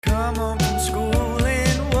come home from school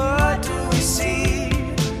and what do we see?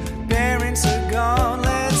 Parents are gone,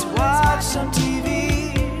 let's watch some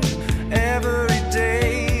TV. Every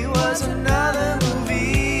day was another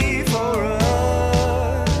movie for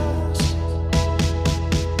us.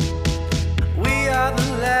 We are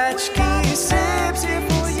the Latchkey Sips here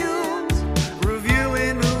for you,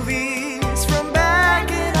 reviewing movies from back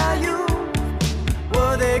in our youth.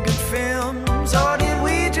 Were they good films or did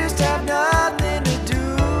we just have nothing to do?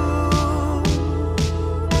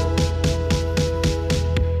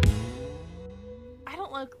 I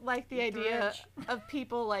don't like the idea of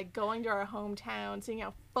people like going to our hometown, seeing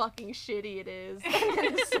how fucking shitty it is, and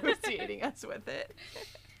then associating us with it.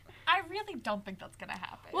 I really don't think that's gonna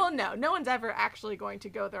happen. Well, no one's ever actually going to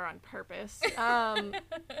go there on purpose.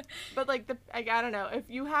 But like I don't know, if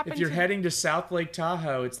you happen If you're heading to South Lake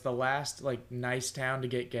Tahoe, it's the last like nice town to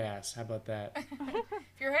get gas. How about that?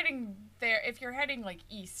 If you're heading there, if you're heading like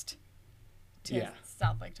east to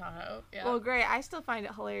South Lake Tahoe, Well, Gray, I still find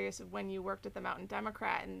it hilarious when you worked at the Mountain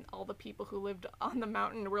Democrat and all the people who lived on the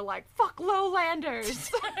mountain were like, "Fuck lowlanders!"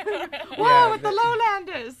 Whoa, with the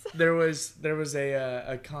lowlanders. There was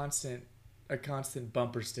a constant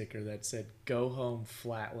bumper sticker that said "Go home,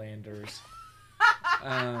 Flatlanders."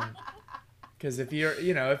 Because if you're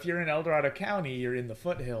in El Dorado County, you're in the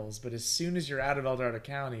foothills, but as soon as you're out of El Dorado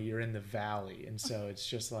County, you're in the valley, and so it's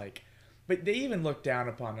just like. But they even looked down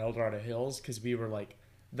upon El Dorado Hills because we were like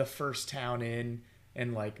the first town in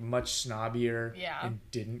and like much snobbier and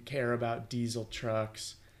didn't care about diesel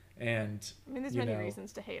trucks. And I mean, there's many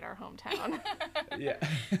reasons to hate our hometown.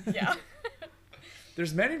 Yeah.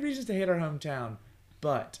 There's many reasons to hate our hometown,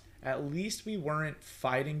 but at least we weren't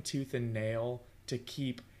fighting tooth and nail to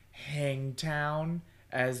keep Hangtown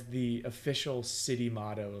as the official city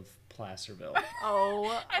motto of Placerville.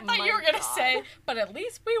 Oh, I thought you were gonna say, but at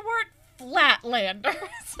least we weren't Flatlanders.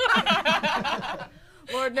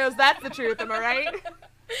 Lord knows that's the truth, am I right?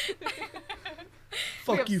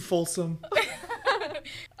 Fuck you, Folsom.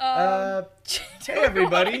 Hey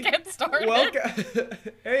everybody. Get started. Welcome.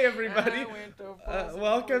 Hey everybody.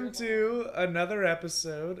 Welcome to another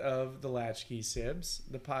episode of the Latchkey Sibs,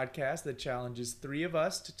 the podcast that challenges three of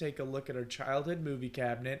us to take a look at our childhood movie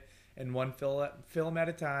cabinet and one film at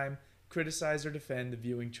a time, criticize or defend the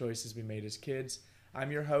viewing choices we made as kids. I'm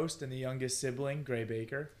your host and the youngest sibling, Gray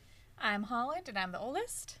Baker. I'm Holland, and I'm the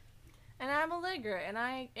oldest. And I'm Allegra, and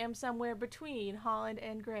I am somewhere between Holland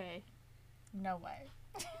and Gray. No way.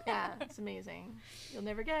 Yeah, it's amazing. You'll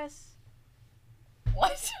never guess.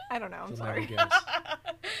 What? I don't know. I'm You'll sorry. never guess.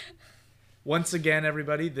 Once again,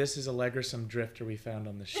 everybody, this is Allegra, some drifter we found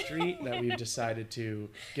on the street that we've decided to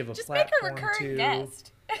give a Just platform make a recurring to.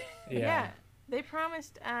 guest. Yeah. They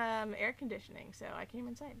promised air conditioning, so I came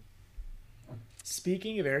inside.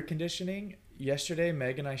 Speaking of air conditioning, yesterday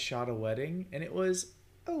Meg and I shot a wedding, and it was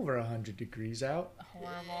over 100 degrees out.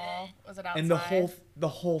 Horrible. Was it outside? And the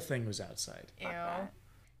whole thing was outside. Ew.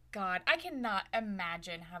 God, I cannot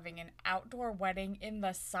imagine having an outdoor wedding in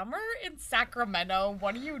the summer in Sacramento.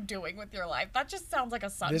 What are you doing with your life? That just sounds like a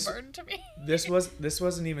sunburn to me. This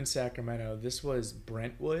wasn't even Sacramento. This was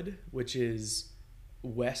Brentwood, which is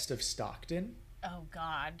west of Stockton. Oh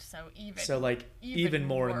God, so even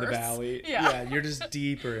more worse. in the valley. Yeah, you're just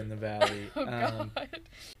deeper in the valley. Oh God.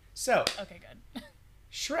 So okay, good.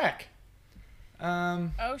 Shrek. Oh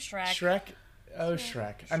Shrek. Shrek. Oh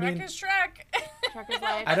Shrek. I mean, Shrek is Shrek. Shrek is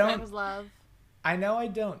life. I don't- Shrek is love. I know I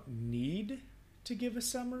don't need to give a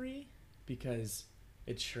summary because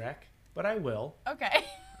it's Shrek, but I will. Okay.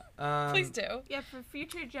 Please do. Yeah, for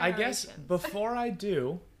future generations. I guess before I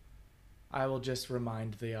do, I will just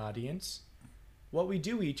remind the audience. What we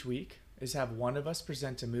do each week is have one of us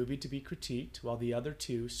present a movie to be critiqued while the other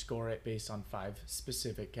two score it based on 5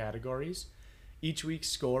 specific categories. Each week's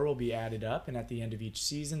score will be added up, and at the end of each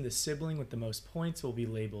season, the sibling with the most points will be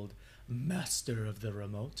labeled Master of the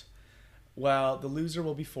Remote, while the loser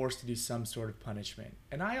will be forced to do some sort of punishment.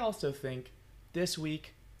 And I also think this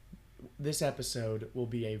episode will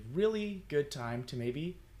be a really good time to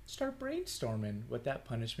maybe start brainstorming what that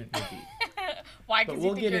punishment would be. Why? Because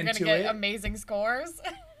you think you're going to get amazing scores?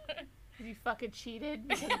 You fucking cheated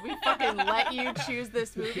because we fucking let you choose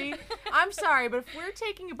this movie. I'm sorry, but if we're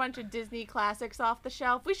taking a bunch of Disney classics off the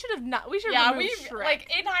shelf, we should have not. We should have removed Shrek.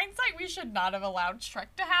 Like in hindsight, we should not have allowed Shrek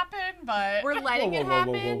to happen, but we're letting it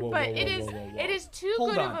happen. But it is too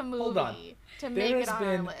good of a movie to make it on our list.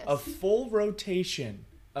 There has been a full rotation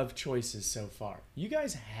of choices so far. You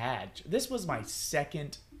guys this was my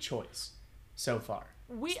second choice so far.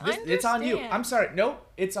 It's on you. I'm sorry. Nope,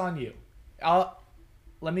 it's on you.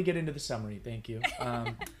 Let me get into the summary. Thank you.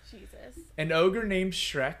 Jesus. An ogre named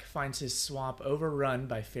Shrek finds his swamp overrun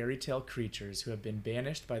by fairy tale creatures who have been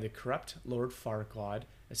banished by the corrupt Lord Farquaad,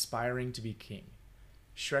 aspiring to be king.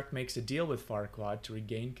 Shrek makes a deal with Farquaad to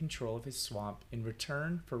regain control of his swamp in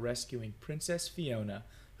return for rescuing Princess Fiona,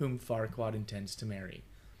 whom Farquaad intends to marry.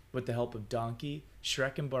 With the help of Donkey,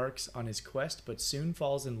 Shrek embarks on his quest but soon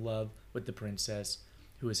falls in love with the princess,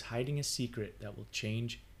 who is hiding a secret that will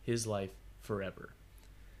change his life forever.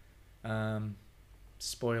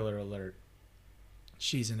 Spoiler alert.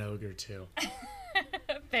 She's an ogre too.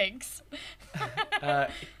 Thanks.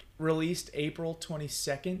 Released April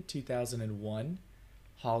 22nd, 2001.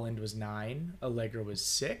 Holland was 9, Allegra was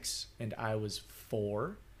 6, and I was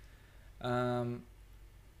 4. Allegra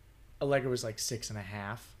was like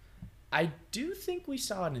 6.5. I do think we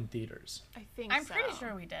saw it in theaters. I think I'm so. pretty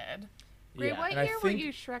sure we did. Wait, what and I year were think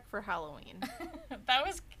you Shrek for Halloween? That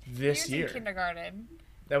was This he was year. in kindergarten.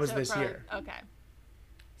 That was So this probably- year. Okay.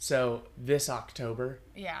 So this October,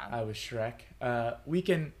 Yeah. I was Shrek.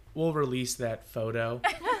 We'll release that photo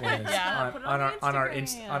when it's Yeah. Put it on on our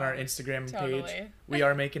Instagram. Instagram page. Totally. We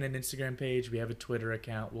are making an Instagram page. We have a Twitter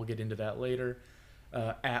account. We'll get into that later.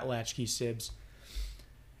 At Latchkey Sibs.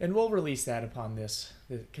 And we'll release that upon this,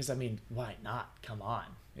 because I mean, why not? Come on,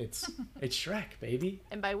 it's Shrek, baby.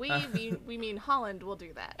 And by we mean Holland will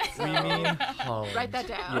do that. So We mean Holland. write that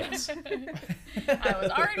down. Yes. I was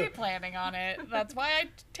already planning on it. That's why I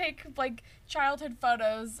take like childhood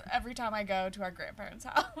photos every time I go to our grandparents'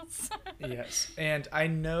 house. Yes. And I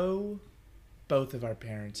know both of our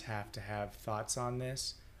parents have to have thoughts on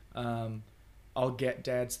this. I'll get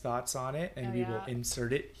Dad's thoughts on it, and Oh, we will yeah.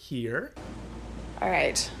 insert it here. All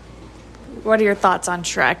right. What are your thoughts on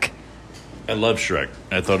Shrek? I love Shrek.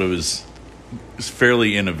 I thought it was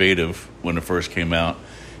fairly innovative when it first came out,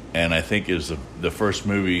 and I think it was the first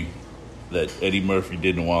movie that Eddie Murphy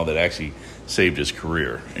did in a while that actually saved his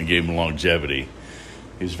career and gave him longevity.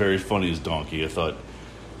 He was very funny as Donkey. I thought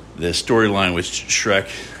the storyline with Shrek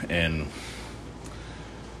and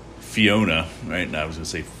Fiona, right? Now I was going to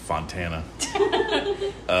say Fontana.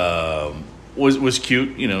 Was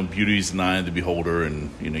cute. You know, beauty's in the eye of the beholder,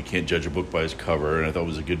 and you know, you can't judge a book by its cover. And I thought it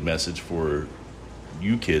was a good message for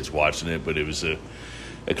you kids watching it. But it was a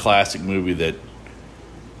classic movie that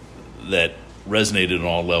resonated on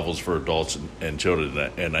all levels for adults and children.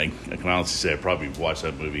 And I can honestly say I probably watched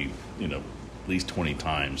that movie, you know, at least 20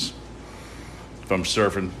 times. If I'm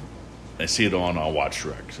surfing, I see it on, I'll watch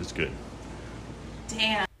Shrek. It's good.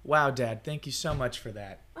 Damn. Wow, Dad, thank you so much for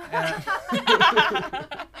that.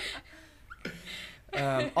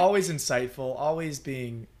 Always insightful, always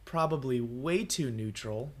being probably way too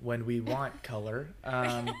neutral when we want color.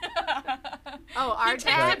 Oh, our Takes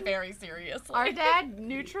dad. it very seriously. Our dad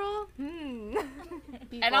neutral. And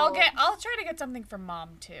People- I'll try to get something from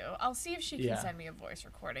Mom too. I'll see if she can Yeah. send me a voice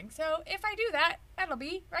recording. So if I do that, that'll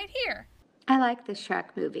be right here. I like the Shrek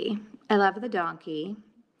movie. I love the donkey.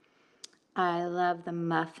 I love the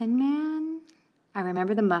Muffin Man. I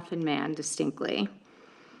remember the Muffin Man distinctly.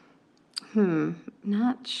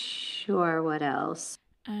 Not sure what else.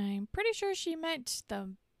 I'm pretty sure she meant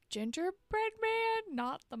the gingerbread man,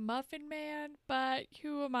 not the muffin man. But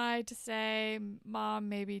who am I to say? Mom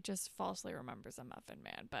maybe just falsely remembers a muffin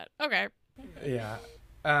man. But okay. Yeah.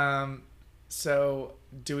 So,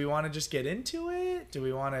 do we want to just get into it? Do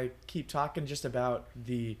we want to keep talking just about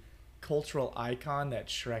the cultural icon that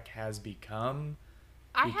Shrek has become?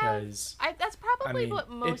 Because that's probably I mean, what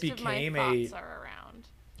most of my became thoughts are around.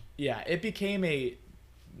 yeah, it became a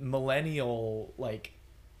millennial like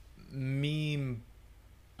meme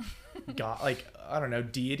god, like I don't know,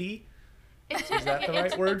 deity. Is that the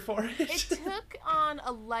right word for it? It took on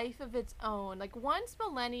a life of its own. Like once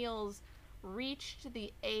millennials reached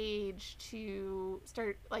the age to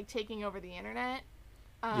start like taking over the internet,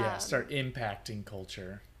 Yeah, start impacting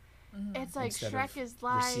culture. it's like instead Shrek of is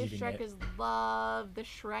life, receiving Shrek it. is love, the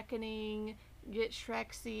Shrekening, get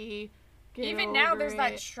Shreksy. Get Even now, over there's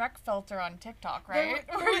that it. Shrek filter on TikTok, There- right?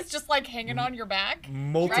 Where it's just like hanging on your back.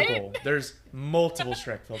 Multiple. There's multiple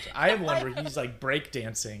Shrek filters. I have one where he's like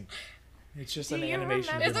breakdancing. It's just Do an you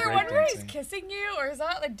animation remember- Is of him there one where he's breakdancing. kissing you, or is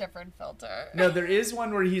that a different filter? No, there is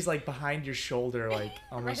one where he's like behind your shoulder, like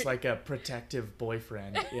almost Right. like a protective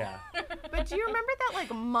boyfriend. Yeah. But do you remember that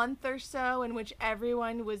like month or so in which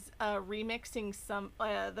everyone was remixing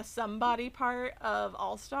the somebody part of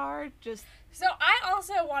All Star? Just So I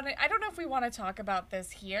also I don't know if we want to talk about this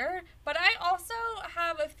here, but I also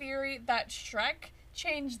have a theory that Shrek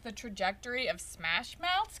changed the trajectory of Smash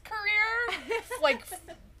Mouth's career. Like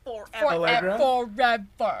Allegra?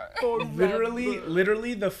 forever.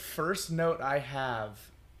 Literally the first note I have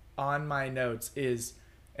on my notes is,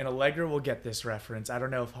 and Allegra will get this reference. I don't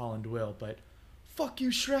know if Holland will, but fuck you,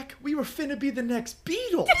 Shrek. We were finna be the next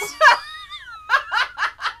Beatles.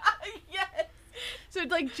 Yes. So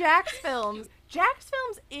like Jack's Films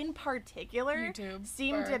in particular YouTube,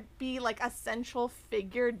 seemed to be like a central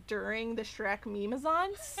figure during the Shrek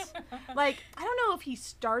meme-a-thons. Like, I don't know if he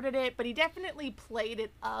started it, but he definitely played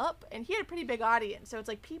it up, and he had a pretty big audience. So it's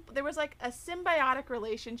like there was like a symbiotic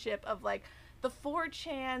relationship of like the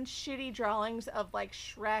 4chan shitty drawings of like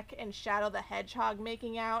Shrek and Shadow the Hedgehog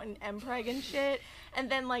making out and Mpreg and shit, and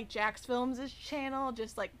then like Jack's Films' channel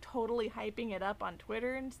just like totally hyping it up on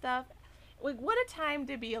Twitter and stuff. Like, what a time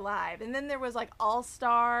to be alive. And then there was like All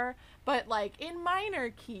Star, but like in minor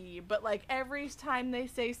key, but like every time they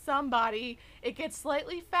say somebody, it gets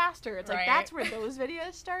slightly faster. It's like Right. that's where those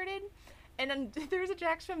videos started. And then there's a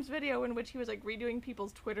Jack's Films video in which he was like redoing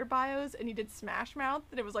people's Twitter bios, and he did Smash Mouth,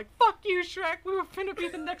 and it was like, fuck you, Shrek, we were finna be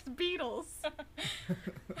the next Beatles.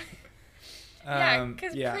 Yeah,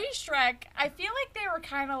 because pre-Shrek, I feel like they were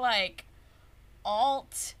kind of like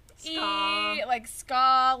alt-y, Ska. like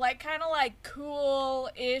ska, like kind of like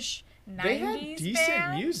cool-ish 90s They had decent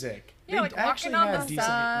band. music. Yeah, They like actually Walking on had the decent.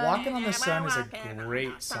 Sun. Walking on the Sun is Walking on a the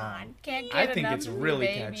great Sun. song. Can't I get think enough it's of you, really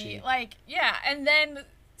baby. catchy. Like, yeah, and then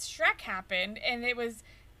Shrek happened, and it was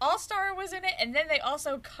All-Star was in it, and then they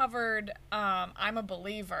also covered I'm a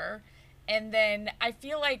Believer, and then I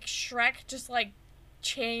feel like Shrek just like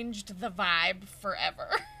changed the vibe forever.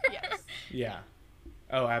 Yes. Yeah.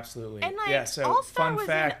 Oh, absolutely. And like yeah. So All Star fun was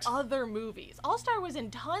fact. in other movies. All Star was in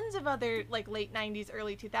tons of other like late '90s,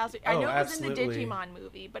 early 2000s. I Oh, know it was in the absolutely. Digimon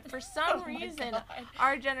movie, but for some Oh my reason, God.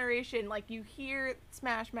 our generation, like you hear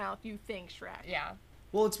Smash Mouth, you think Shrek. Yeah.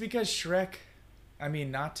 Well, it's because Shrek. I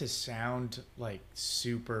mean, not to sound like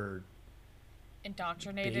super.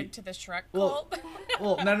 Indoctrinated Ba- to the Shrek Well, cult.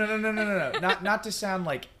 well, no. Not to sound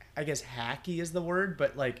like, I guess hacky is the word,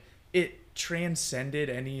 but like it transcended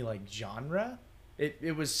any like genre.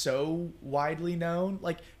 It was so widely known.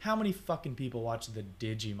 Like, how many fucking people watch the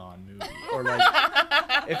Digimon movie? Or like,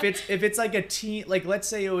 if it's like a teen, like let's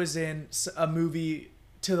say it was in a movie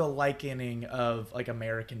to the likening of like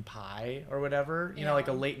American Pie or whatever, you know, like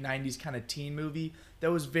a Yeah. late '90s kind of teen movie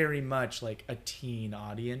that was very much like a teen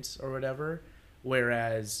audience or whatever.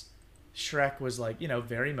 Whereas Shrek was like, you know,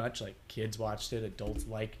 very much like kids watched it, adults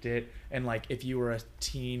liked it, and like if you were a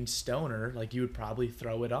teen stoner, like you would probably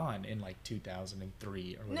throw it on in like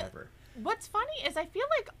 2003 or whatever. What's funny is I feel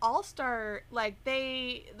like All Star, like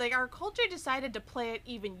our culture decided to play it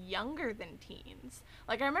even younger than teens.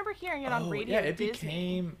 Like I remember hearing it on Radio yeah, it Disney.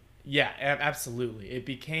 became absolutely. It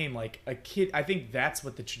became like a kid. I think that's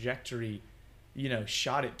what the trajectory, you know,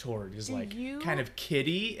 shot it toward is Do like you- kind of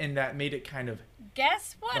kiddie, and that made it kind of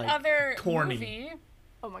Guess what Like, other corny. movie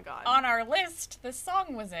Oh my god. on our list this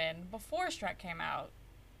song was in before Shrek came out?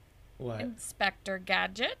 what? Inspector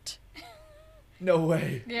Gadget. No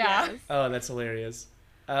way. Yeah. Yes. Oh, that's hilarious.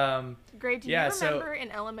 Great. Do Yeah, you so- remember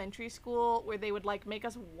in elementary school where they would like make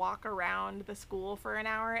us walk around the school for an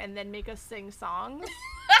hour and then make us sing songs?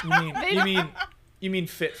 You mean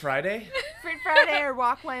Fit Friday? Fit Friday or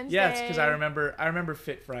Walk Wednesday? Yes, because I remember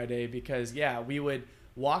Fit Friday because we would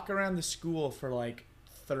walk around the school for like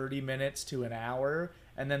 30 minutes to an hour,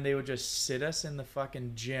 and then they would just sit us in the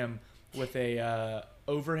fucking gym with a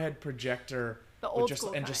overhead projector, The with old just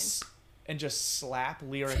school and just slap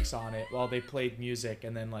lyrics on it while they played music,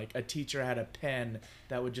 and then like a teacher had a pen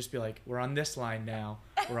that would just be like, "We're on this line now.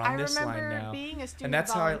 We're on I this line remember now." being a student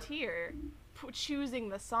that's how I- volunteer, choosing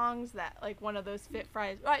the songs that like one of those Fit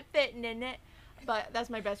Fridays, right? Fitting in it. But that's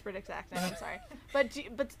my best British accent. I'm sorry.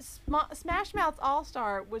 But Smash Mouth's All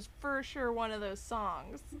Star was for sure one of those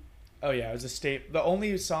songs. Oh yeah, it was a state. The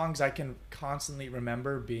only songs I can constantly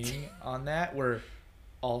remember being on that were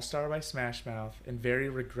 "All Star" by Smash Mouth and very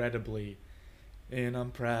regrettably, "And I'm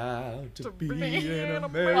proud to be an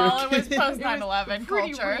American." Well, it was post It was 9/11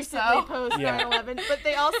 pretty culture, recently so post Yeah. 9/11. But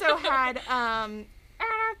they also had and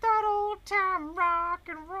that old time rock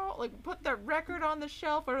and roll, like put the record on the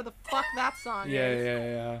shelf, whatever the fuck that song Yeah, is.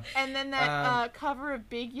 yeah. And then that cover of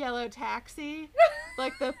Big Yellow Taxi,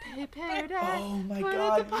 like the paradise. Oh my put it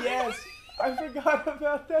God, to- yes! I forgot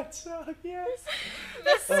about that song. Yes.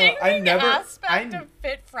 the singing I aspect of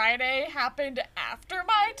Fit Friday happened after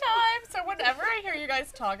my time. So whenever I hear you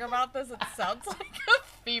guys talk about this, it sounds like a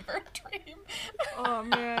fever dream. Oh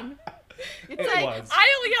man, it's It like was.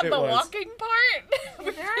 I only got It the was. walking part.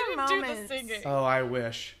 We There are didn't do the moments. singing. Oh, I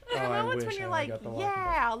wish. Oh, there are I moments wish when you're I like, got the walking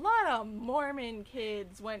yeah, a lot of Mormon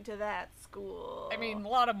kids went to that school. I mean, a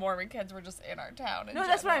lot of Mormon kids were just in our town. In no,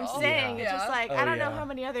 that's what I'm general. saying. Yeah. It's just like Oh, I don't know yeah. how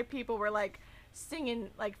many other people were like singing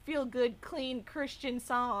like feel good, clean Christian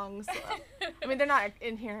songs. I mean, they're not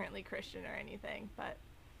inherently Christian or anything, but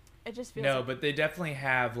it just feels. No, like, but they definitely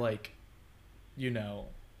have like,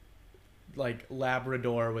 like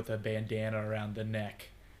Labrador with a bandana around the neck,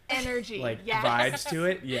 energy, like yes. vibes to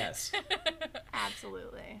it. Yes.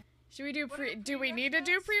 Absolutely. Should we do we need to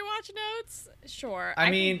do pre-watch notes? Sure. I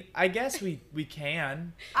mean, I guess we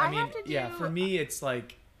can. I I mean, have to yeah. do- For me, it's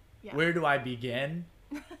like, Yeah. where do I begin?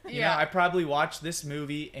 You know, I probably watch this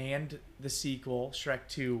movie and the sequel, Shrek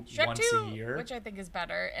 2, Shrek once 2, a year. which I think is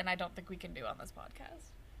better, and I don't think we can do on this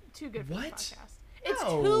podcast. Too good for What? the podcast. It's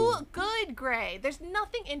No. too good, Gray. There's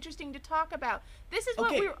nothing interesting to talk about. This is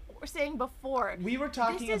what Okay. we were saying before. We were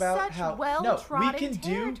talking this is about such how well-trodden we can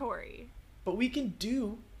territory. but we can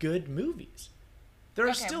do good movies. There are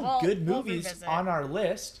Okay, still good we'll movies revisit. on our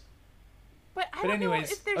list. But I But don't know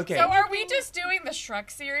anyways, if there's okay. So are we anything- just doing the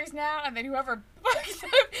Shrek series now, and then whoever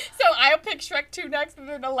so I'll pick Shrek 2 next, and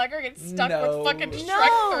then Allegra gets stuck No. with fucking No,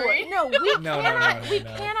 Shrek 3? no, we No, cannot. no, we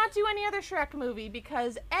no. cannot do any other Shrek movie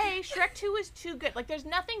because Shrek 2 is too good. Like, there's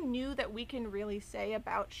nothing new that we can really say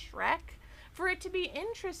about Shrek for it to be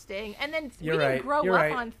interesting. And then You're we right. didn't grow You're up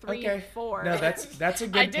right. on 3 okay. and 4. No, that's a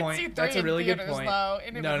good I did point. see 3 That's a in really good theaters, point. though,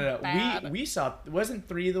 and it no, was no, no. bad. We saw. Wasn't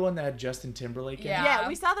 3 the one that had Justin Timberlake in Yeah. it? Yeah,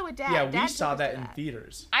 we saw that with Dad. Yeah, Dad we took saw us to that in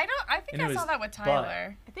theaters. I think And it I saw was that with fun.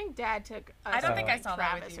 Tyler. I think Dad took us I don't to, think I like, saw that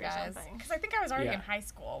Travis with you or guys. something. Because I think I was already Yeah. in high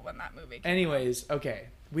school when that movie came Anyways, okay.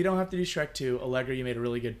 We don't have to do Shrek 2. Allegra, you made a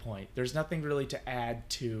really good point. There's nothing really to add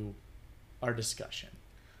to our discussion.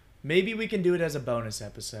 Maybe we can do it as a bonus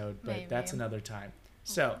episode, but Maybe. that's another time.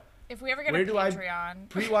 So, If we ever get Where a do I- Patreon.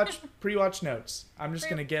 pre-watch notes. I'm just Pre-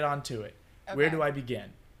 going to get onto it. Where Okay. do I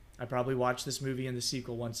begin? I probably watch this movie and the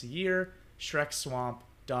sequel once a year. Shrek Swamp,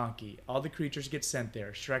 Donkey. All the creatures get sent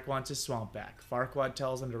there. Shrek wants his swamp back. Farquaad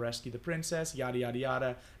tells him to rescue the princess, yada yada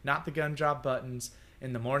yada. Not the gun drop buttons.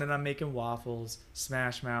 In the morning I'm making waffles.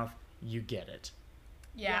 Smash Mouth. You get it.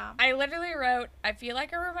 Yeah. Yeah. I literally wrote, I feel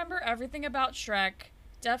like I remember everything about Shrek.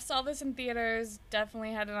 Def saw this in theaters.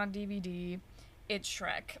 Definitely had it on DVD. It's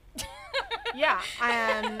Shrek. Yeah,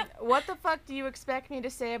 what the fuck do you expect me to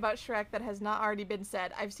say about Shrek that has not already been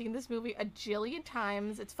said? I've seen this movie a jillion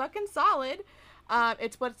times. It's fucking solid.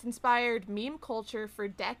 It's what's inspired meme culture for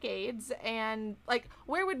decades, and like,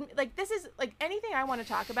 this is like anything I want to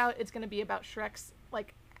talk about. It's gonna be about Shrek's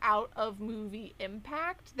like out of movie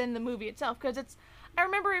impact than the movie itself, because it's. I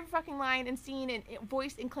remember every fucking line and scene and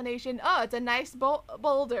voice inclination. Oh, it's a nice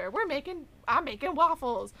boulder. I'm making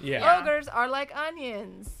waffles. Yeah. Ogres are like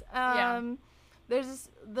onions. Yeah. There's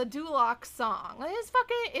the Duloc song. Like,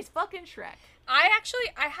 it's fucking Shrek. I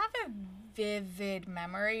have a vivid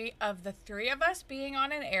memory of the three of us being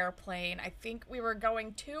on an airplane. I think we were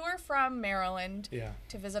going to or from Maryland Yeah.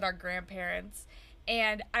 to visit our grandparents.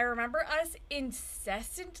 And I remember us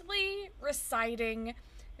incessantly reciting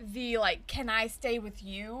the, like, can I stay with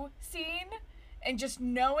you scene? And just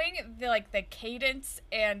knowing the cadence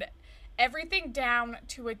and everything down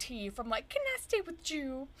to a T from, like, can I stay with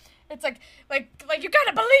you? It's like you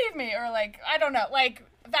gotta believe me, or like, I don't know, like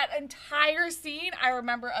that entire scene. I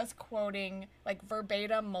remember us quoting like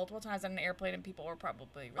verbatim multiple times on an airplane, and people were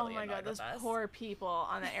probably really Oh my god, annoyed those with us. poor people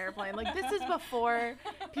on the airplane. Like, this is before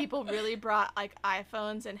people really brought like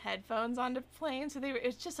iPhones and headphones onto planes. So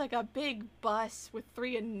it's just like a big bus with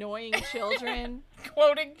 3 annoying children.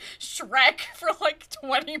 Quoting Shrek for like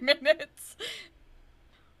 20 minutes.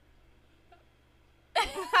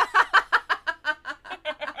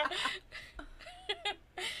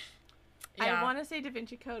 I want to say Da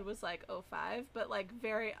Vinci Code was like 05, but like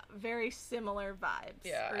very, very similar vibes.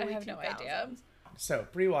 Yeah, I early have no idea. 2000s. So,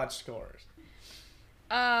 pre-watch scores.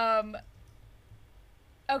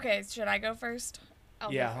 Okay, should I go first? I'll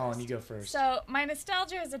go Yeah, Holland, first. you go first. So, my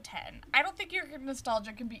nostalgia is a 10. I don't think your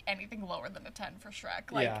nostalgia can be anything lower than a 10 for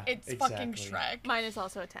Shrek. Like, Yeah, it's fucking exactly. Shrek. Mine is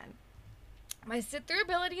also a 10. My sit-through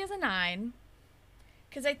ability is a 9.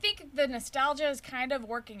 Because I think the nostalgia is kind of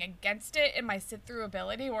working against it in my sit-through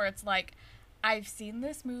ability, where it's like, I've seen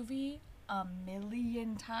this movie a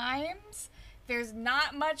million times. There's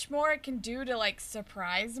not much more it can do to, like,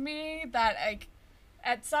 surprise me that, like,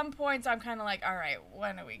 at some points I'm kind of like, all right,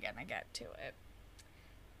 when are we going to get to it?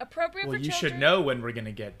 Appropriate Well, for you children. should know when we're going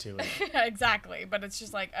to get to it. Exactly, but it's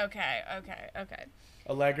just like, okay.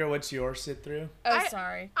 Allegra, what's your sit-through? Oh,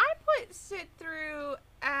 sorry. I put sit through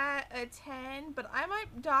at a 10, but I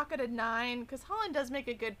might dock at a 9 because Holland does make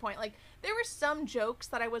a good point. Like, there were some jokes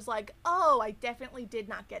that I was like, oh, I definitely did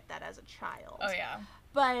not get that as a child. Oh, yeah.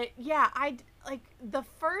 But yeah, like the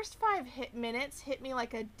first 5 minutes hit me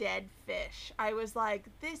like a dead fish. I was like,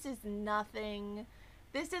 this is nothing.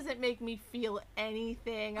 this doesn't make me feel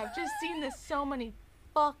anything. I've just seen this so many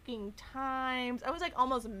fucking times. I was like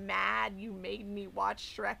almost mad you made me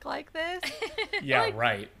watch Shrek like this. Yeah, Like,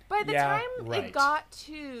 right. By the Yeah, time right. it got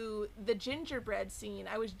to the gingerbread scene,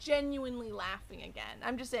 I was genuinely laughing again.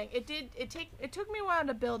 I'm just saying it took me a while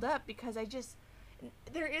to build up because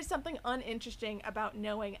there is something uninteresting about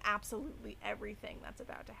knowing absolutely everything that's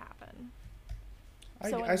about to happen.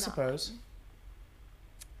 So I suppose.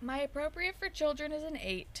 My appropriate for children is an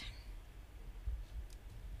 8.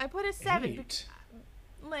 I put a 7. 8.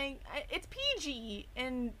 It's PG,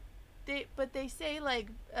 but they say like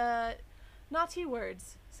naughty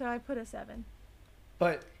words, so I put a 7.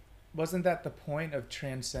 But wasn't that the point of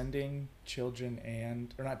transcending children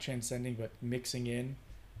or not transcending, but mixing in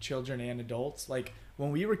children and adults? Like,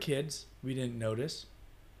 when we were kids, we didn't notice.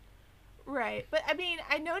 Right, but I mean,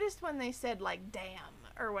 I noticed when they said like "damn"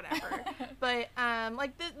 or whatever. But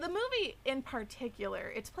like the movie in particular,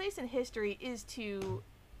 its place in history is to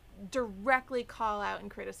directly call out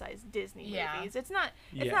and criticize Disney movies. It's not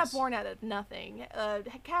Yes. born out of nothing.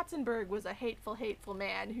 Katzenberg was a hateful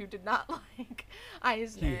man who did not like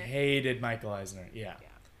Eisner. He hated Michael Eisner. Yeah.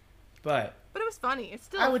 But But it was funny. It's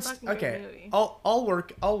still I a would fucking good movie. I'll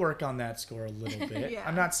work on that score a little bit. Yeah.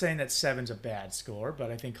 I'm not saying that 7's a bad score,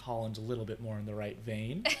 but I think Holland's a little bit more in the right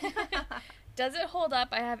vein. Does it hold up?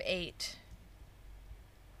 I have 8.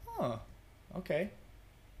 Huh. Okay.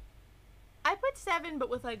 I put 7, but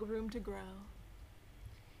with like room to grow.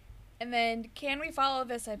 And then, can we follow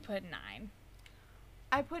this? I put 9.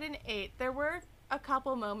 I put an 8. There were a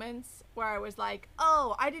couple moments where I was like,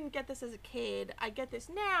 oh, I didn't get this as a kid. I get this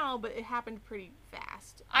now, but it happened pretty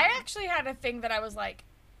fast. I actually had a thing that I was like,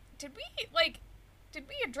 did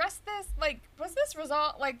we address this? Like, was this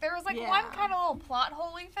resolved? Like, there was like Yeah. one kind of little plot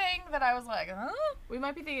holy thing that I was like, huh? We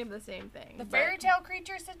might be thinking of the same thing. The but- fairy tale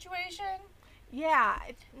creature situation? Yeah.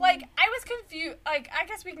 Like, I was confused. Like, I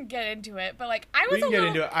guess we can get into it, but like, I was We can a get little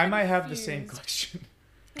into it. I might have the same confused. question.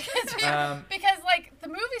 because, because, like, the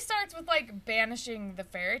movie starts with, like, banishing the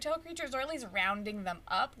fairy tale creatures, or at least rounding them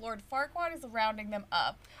up. Lord Farquaad is rounding them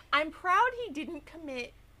up. I'm proud he didn't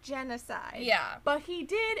commit genocide. Yeah. But he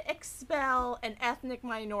did expel an ethnic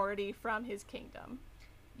minority from his kingdom.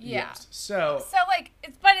 Yeah. Yes. So like,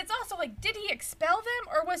 but it's also, like, did he expel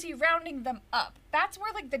them, or was he rounding them up? That's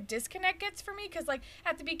where, like, the disconnect gets for me, because, like,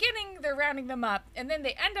 at the beginning, they're rounding them up, and then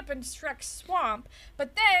they end up in Shrek's swamp,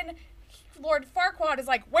 but then Lord Farquaad is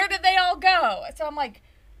like, where did they all go? So I'm like,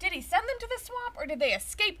 did he send them to the swamp, or did they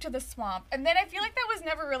escape to the swamp? And then I feel like that was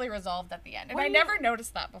never really resolved at the end, and What I do you- never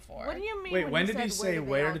noticed that before. What do you mean? wait, when did he said, say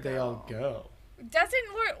where did they all go? Doesn't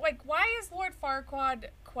why is Lord Farquaad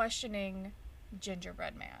questioning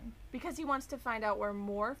Gingerbread Man? Because he wants to find out where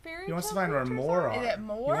more fairy He wants to tale find where creatures more are? are. Is it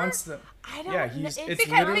more? He wants the I don't Yeah, know. it's It's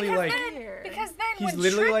literally because like because then he's when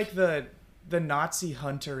literally Shrek, like the Nazi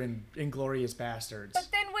hunter in Inglourious Bastards. But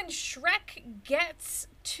then when Shrek gets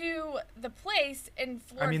to the place and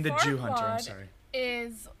Lord I mean the Jew hunter, I'm Farquaad sorry.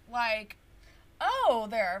 is like, oh,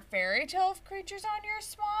 there are fairy tale creatures on your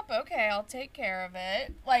swamp? Okay, I'll take care of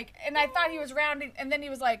it. Like, and I thought he was rounding, and then he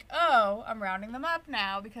was like, oh, I'm rounding them up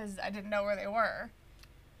now because I didn't know where they were.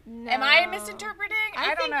 No. Am I misinterpreting? I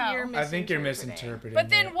don't think know. You're I think you're misinterpreting. misinterpreting. But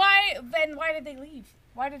then it. why did they leave?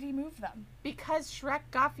 Why did he move them? Because Shrek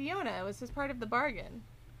got Fiona. It was his part of the bargain.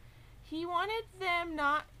 He wanted them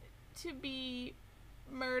not to be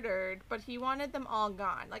murdered, but he wanted them all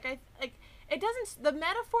gone. It doesn't. The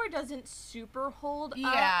metaphor doesn't super hold up.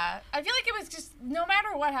 Yeah. I feel like it was just, no matter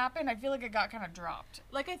what happened, I feel like it got kind of dropped.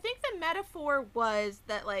 Like, I think the metaphor was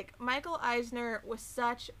that, like, Michael Eisner was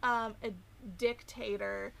such a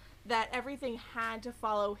dictator that everything had to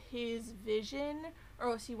follow his vision, or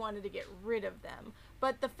else he wanted to get rid of them.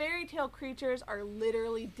 But the fairy tale creatures are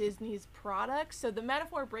literally Disney's products, so the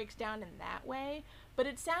metaphor breaks down in that way. But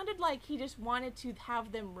it sounded like he just wanted to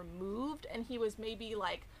have them removed, and he was maybe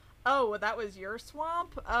like, oh, that was your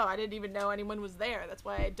swamp? Oh, I didn't even know anyone was there. That's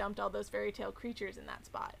why I dumped all those fairy tale creatures in that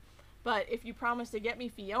spot. But if you promise to get me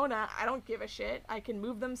Fiona, I don't give a shit. I can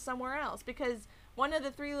move them somewhere else. Because one of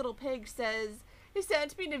the three little pigs says, he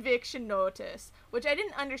sent me an eviction notice, which I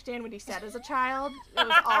didn't understand what he said as a child. It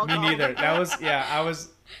was all Me gone. neither. That was I was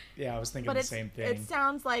thinking But the same thing. it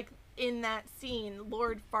sounds like in that scene,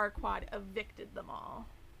 Lord Farquaad evicted them all.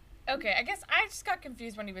 Okay, I guess I just got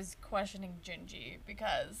confused when he was questioning Gingy,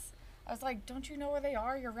 because I was like, don't you know where they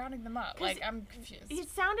are? You're rounding them up. 'Cause Like, I'm confused. It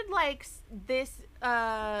sounded like this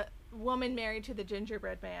woman married to the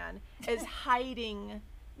gingerbread man is hiding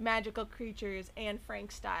magical creatures and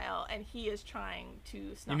Frank style, and he is trying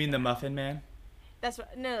to snuff You mean the them out. Muffin Man? That's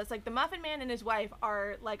what, no, it's like the Muffin Man and his wife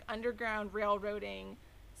are like underground railroading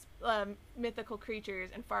mythical creatures,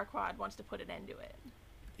 and Farquaad wants to put an end to it.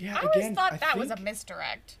 Yeah, I always again, thought I that was a think-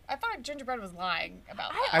 misdirect. I thought Gingerbread was lying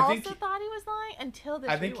about I, that. I think also thought he was lying until this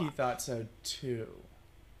I think he rewatch. thought so too.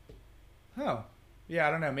 Oh, yeah.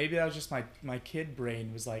 I don't know. Maybe that was just my kid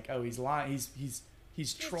brain was like, oh, he's lying. He's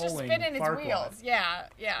He's trolling just spinning his Farquaad. wheels. Yeah,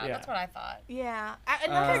 Yeah. that's what I thought. Yeah. Because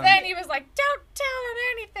Another then he was like, "Don't tell him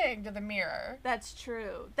anything" to the mirror. That's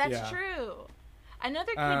true. That's Yeah. true.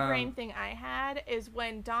 Another kid brain thing I had is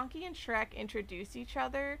when Donkey and Shrek introduce each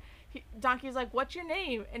other. Donkey's like, "What's your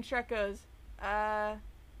name?" And Shrek goes,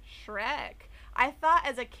 Shrek. I thought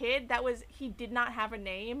as a kid that was he did not have a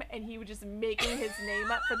name and he was just making his name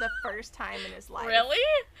up for the first time in his life. Really?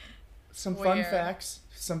 Some fun Weird. facts.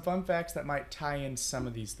 Some fun facts that might tie in some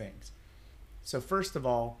of these things. So first of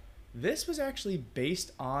all, this was actually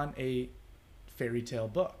based on a fairy tale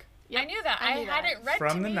book I knew that. I knew had that. it read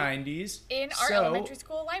from to the me 90s. in our elementary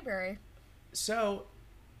school library. So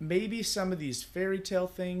maybe some of these fairy tale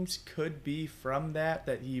things could be from that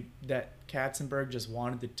Katzenberg just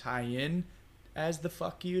wanted to tie in as the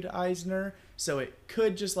fuck you to Eisner. So it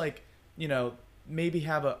could just maybe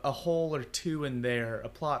have a hole or two in there, a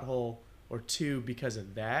plot hole or two because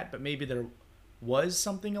of that. But maybe there was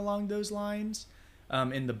something along those lines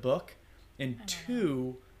in the book. And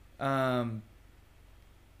two,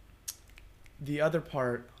 the other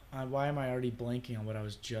part, why am I already blanking on what I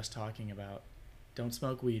was just talking about? Don't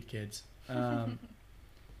smoke weed, kids.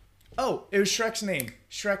 Oh, it was Shrek's name.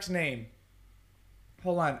 Shrek's name.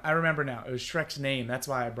 Hold on, I remember now. It was Shrek's name. That's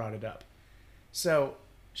why I brought it up. So,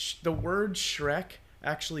 the word Shrek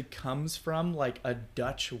actually comes from like a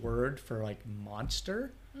Dutch word for like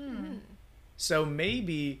monster. So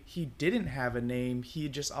maybe he didn't have a name. He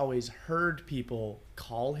just always heard people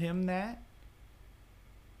call him that.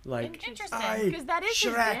 Like, Interesting, "Aye, Because that is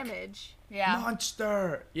his Shrek, damage. Yeah.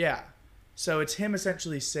 monster." Yeah. So it's him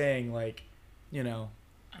essentially saying like,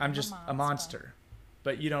 I'm just a monster.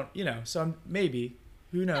 But you don't, so maybe,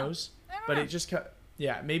 who knows? I don't But know. it just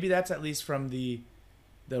maybe that's at least from the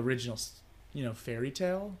original, fairy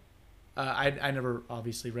tale. I never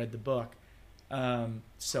obviously read the book.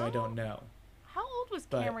 So I don't know. How old was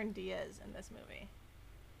But- Cameron Diaz in this movie?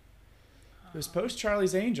 It was post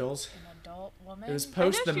Charlie's Angels. An adult woman. It was I know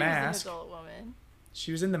post The she Mask. was an adult woman,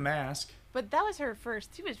 She was in The Mask. but that was her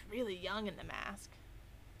first. She was really young in The Mask.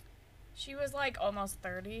 She was like almost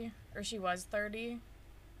 30, or she was 30,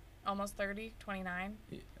 almost 30, 29.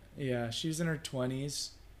 Yeah, she was in her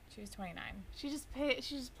 20s. She was 29. She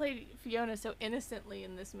just played Fiona so innocently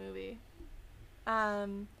in this movie.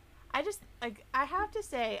 I have to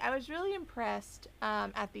say I was really impressed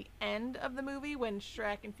at the end of the movie when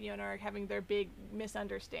Shrek and Fiona are having their big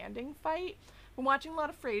misunderstanding fight. When watching a lot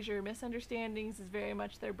of Frasier, misunderstandings is very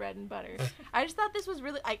much their bread and butter. I just thought this was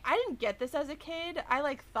really I didn't get this as a kid.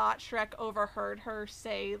 I thought Shrek overheard her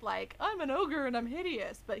say I'm an ogre and I'm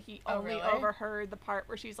hideous, but he Oh, only really? overheard the part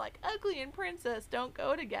where she's like ugly and princess don't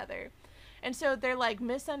go together. And so their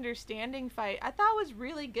misunderstanding fight I thought was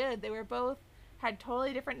really good. They were both had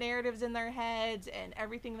totally different narratives in their heads and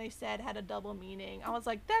everything they said had a double meaning. I was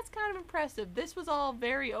like, that's kind of impressive. This was all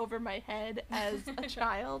very over my head as a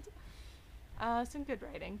child. Some good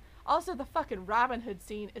writing. Also, the fucking Robin Hood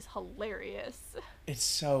scene is hilarious. It's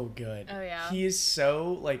so good. Oh, yeah. He is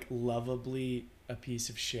so lovably a piece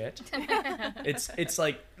of shit. it's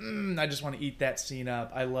like I just want to eat that scene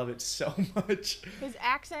up. I love it so much. His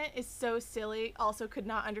accent is so silly. Also, could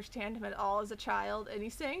not understand him at all as a child, and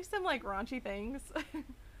he's saying some raunchy things.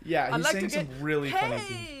 Yeah, I'd he's like saying to some get really funny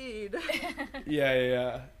things. paid.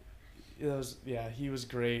 Yeah. He was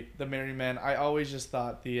great. The Merry Men. I always just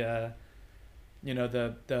thought the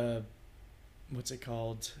what's it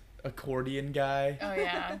called? Accordion guy. Oh,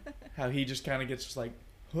 yeah. How he just kind of gets just like,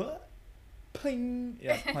 huh? Pling.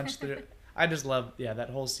 Yeah, punch through. I just love, that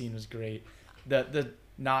whole scene was great. The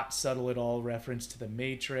not subtle at all reference to the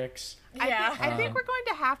Matrix. Yeah. I think we're going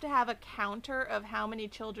to have a counter of how many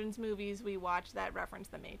children's movies we watch that reference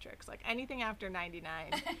the Matrix. Anything after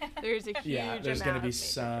 99, there's a huge Yeah, there's going to be Matrix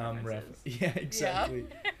some references. reference. Yeah, exactly.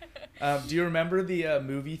 Do you remember the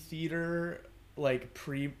movie theater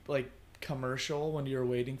commercial when you were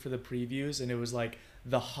waiting for the previews and it was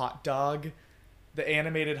the hot dog, the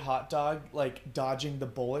animated hot dog dodging the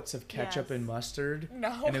bullets of ketchup Yes. and mustard?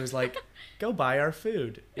 No. And it was go buy our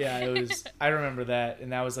food. Yeah, it was. I remember that,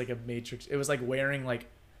 and that was a Matrix. It was wearing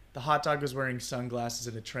the hot dog was wearing sunglasses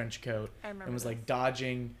and a trench coat, I remember and was this.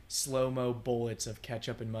 dodging slow-mo bullets of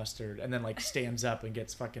ketchup and mustard, and then stands up and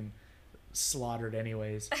gets fucking slaughtered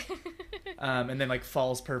anyways, and then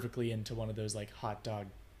falls perfectly into one of those hot dog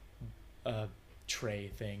tray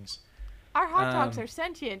things. Our hot dogs are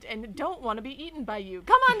sentient and don't want to be eaten by you.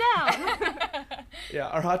 Come on down. Yeah,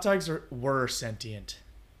 our hot dogs were sentient.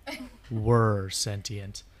 Were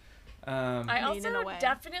sentient. I mean, in a also way.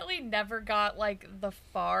 definitely never got like the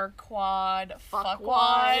Farquad, Fuckwad.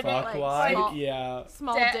 fuckwad. Like, Fuckwad, small- yeah.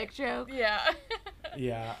 Small Da- dick joke. Yeah.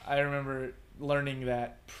 Yeah, I remember learning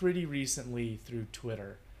that pretty recently through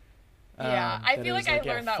Twitter. Yeah, I that feel it like was I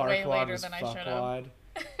learned that way Farquad later was than I should have. fuckwad.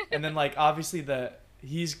 And then, like, obviously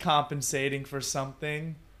he's compensating for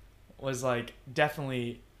something was, like,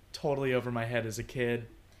 definitely totally over my head as a kid.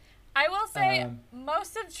 I will say Um,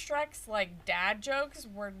 most of Shrek's like dad jokes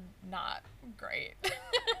were not great.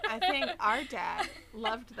 I think our dad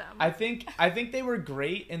loved them. I think they were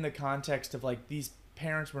great in the context of, like, these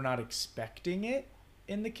parents were not expecting it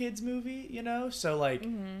in the kids movie, you know? So, like,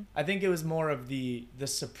 I think it was more of the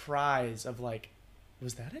surprise of, like,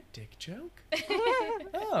 was that a dick joke?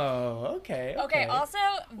 Oh, okay. Okay, also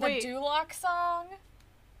the Wait. Duloc song.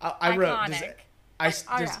 I wrote.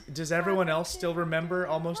 Iconic. Does everyone else still remember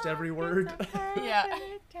almost every word? Yeah.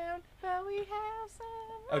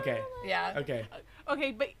 Okay. Yeah. Okay.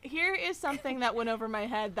 Okay, but here is something that went over my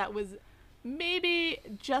head that was maybe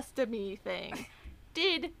just a me thing.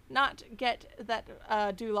 Did not get that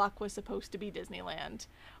Duloc was supposed to be Disneyland.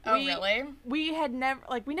 Oh, really? We had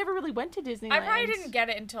we never really went to Disneyland. I probably didn't get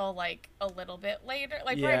it until like a little bit later,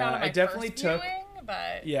 like probably Yeah, not on my I definitely first took- viewing,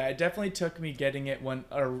 but Yeah, it definitely took me getting it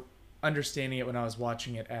or understanding it when I was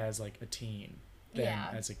watching it as like a teen than Yeah.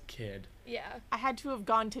 as a kid. yeah. I had to have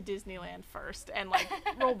gone to Disneyland first and like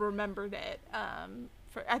remembered it.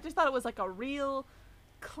 I just thought it was like a real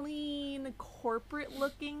clean corporate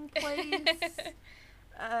looking place.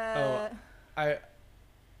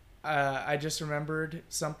 I just remembered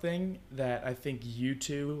something that I think you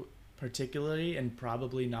two particularly, and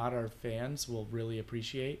probably not our fans, will really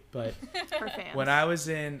appreciate. But For fans. when I was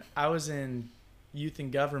in youth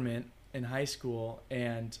and government in high school,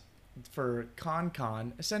 and for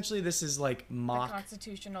ConCon, essentially this is like The mock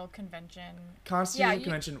Constitutional Convention. Constitutional Yeah, you-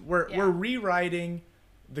 Convention. We're yeah. rewriting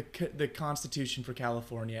the Constitution for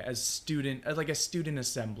California as like a student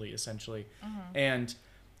assembly essentially, and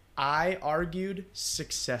I argued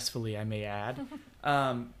successfully, I may add,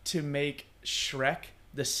 to make Shrek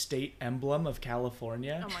the state emblem of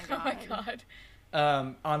California. Oh my Oh god. my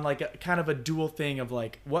god. On like a kind of a dual thing of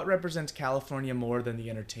like what represents California more than the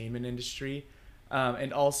entertainment industry,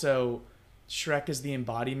 and also Shrek is the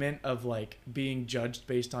embodiment of like being judged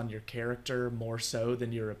based on your character more so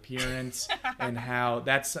than your appearance, and how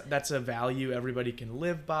that's a value everybody can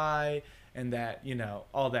live by, and that, you know,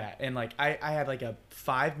 all that. And like I had like a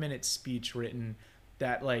 5-minute speech written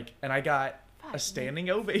that like, and I got a standing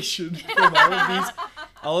ovation from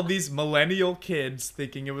all of these millennial kids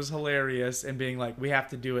thinking it was hilarious and being like, we have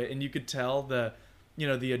to do it. And you could tell the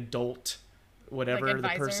adult, whatever, Like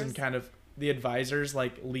the person advisors? kind of, the advisors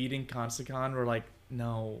like leading Consicon were like,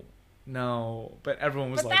 no. But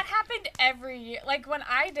everyone was But like, that happened every year. Like when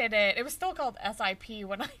I did it, it was still called SIP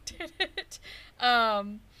when I did it.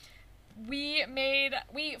 We made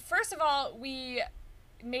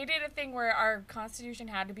it a thing where our Constitution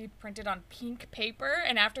had to be printed on pink paper,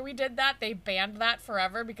 and after we did that, they banned that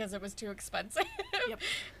forever because it was too expensive. Yep.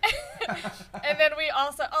 And then we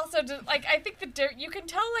also did, like, I think you can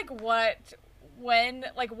tell like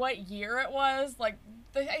what year it was. Like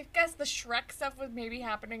I guess the Shrek stuff was maybe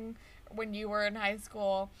happening when you were in high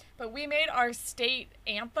school, but we made our state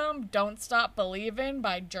anthem "Don't Stop Believin'"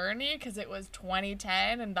 by Journey because it was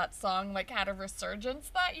 2010, and that song like had a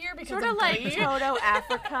resurgence that year because Sort of of like Glee. Toto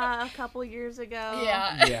Africa a couple years ago.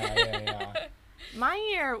 Yeah. yeah. My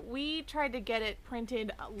year, we tried to get it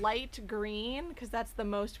printed light green because that's the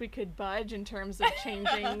most we could budge in terms of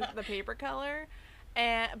changing the paper color.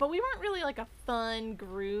 But we weren't really like a fun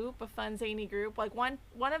zany group. Like one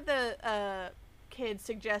of the kids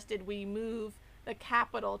suggested we move the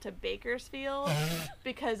capital to Bakersfield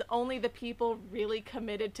because only the people really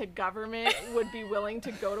committed to government would be willing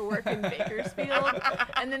to go to work in Bakersfield.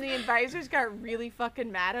 And then the advisors got really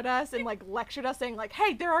fucking mad at us and like lectured us saying like,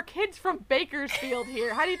 hey, there are kids from Bakersfield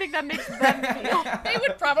here. How do you think that makes them feel? They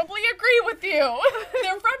would probably agree with you.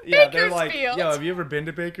 They're from Yeah, Bakersfield. they're like, yo, have you ever been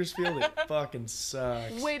to Bakersfield? It fucking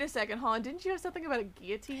sucks. Wait a second, Holland, didn't you have something about a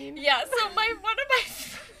guillotine? Yeah, so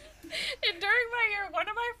during my year, one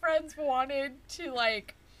of my friends wanted to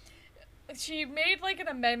she made like an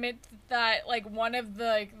amendment that like one of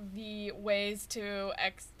the ways to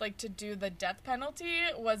to do the death penalty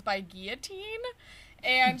was by guillotine.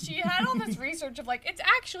 And she had all this research of like it's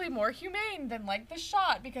actually more humane than like the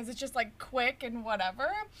shot because it's just like quick and whatever.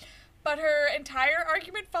 But her entire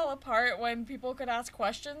argument fell apart when people could ask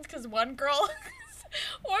questions because one girl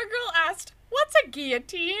One girl asked, "What's a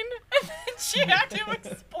guillotine?" And then she had to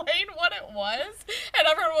explain what it was. And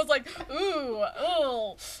everyone was like, ooh,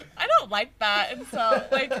 I don't like that. And so,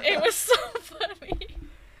 like, it was so funny.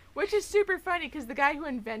 Which is super funny because the guy who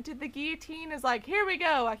invented the guillotine is like, here we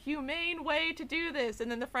go, a humane way to do this.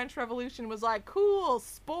 And then the French Revolution was like, cool,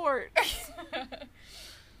 sport.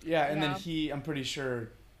 Yeah, and Yeah. then he, I'm pretty sure,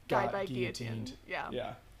 Died got by guillotined. guillotine.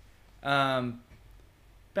 Yeah. Yeah.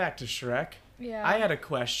 Back to Shrek. Yeah. I had a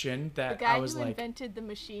question The that guy I was who like, invented the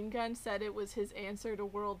machine gun said it was his answer to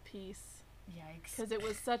world peace. Yikes. Because it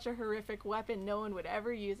was such a horrific weapon, no one would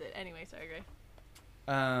ever use it. Anyway, sorry,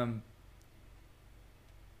 Gray.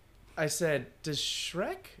 I said, does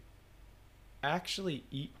Shrek actually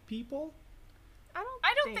eat people?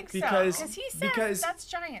 I don't think so. Because- Because he says because- that's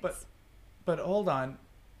giants. But hold on.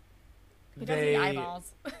 he doesn't eat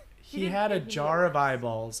eyeballs. He didn't had a eat jar of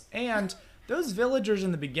eyeballs, and those villagers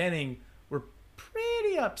in the beginning were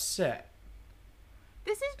pretty upset.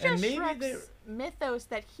 This is And just maybe Shrek's mythos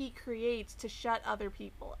that he creates to shut other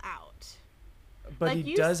people out. But Like,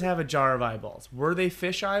 he you does have a jar of eyeballs. Were they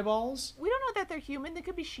fish eyeballs? We don't know that they're human. They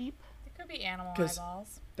could be sheep. It could be animal 'Cause-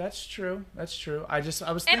 eyeballs. That's true. That's true. I was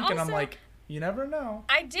And thinking, I'm also- like, you never know.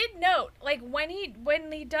 I did note, like, when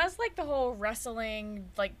he does, like, the whole wrestling,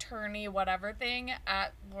 like, tourney, whatever thing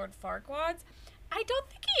at Lord Farquaad's, I don't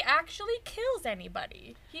think he actually kills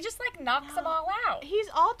anybody. He just, like, knocks them all out. He's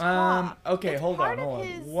all talk. Okay, It's hold part on, of hold on.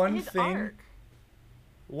 his- One his thing- arc.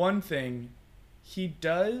 One thing, he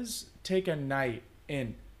does take a knight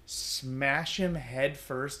and smash him head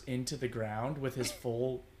first into the ground with his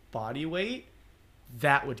full body weight.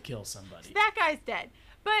 That would kill somebody. That guy's dead.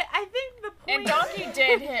 But I think the point. And Donkey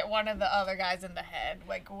did hit one of the other guys in the head,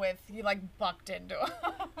 like, he, like, bucked into him.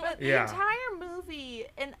 But Yeah. the entire movie,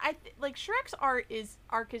 and like Shrek's arc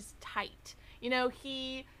is tight. You know,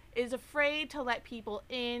 he is afraid to let people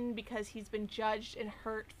in because he's been judged and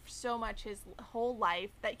hurt so much his whole life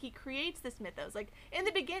that he creates this mythos. Like in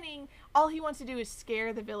the beginning, all he wants to do is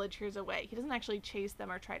scare the villagers away. He doesn't actually chase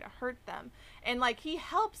them or try to hurt them. And like he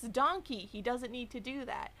helps Donkey. He doesn't need to do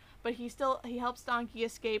that. But he helps Donkey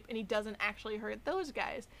escape and he doesn't actually hurt those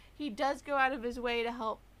guys. He does go out of his way to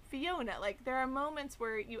help Fiona. Like there are moments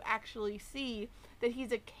where you actually see that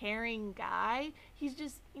he's a caring guy. He's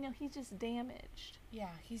just damaged. Yeah,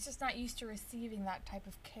 he's just not used to receiving that type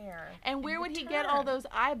of care. And where in would he get all return. those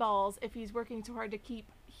eyeballs if he's working so hard to keep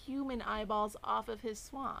human eyeballs off of his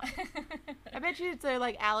swamp? I bet you it's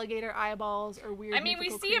like alligator eyeballs or weird. I mean, we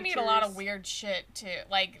mythical see him eat a lot of creatures. weird shit too,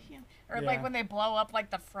 like, Yeah. or Yeah. like when they blow up like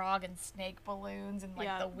the frog and snake balloons and like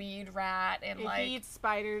Yeah. the weed rat and If like he eats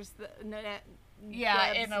spiders, webs in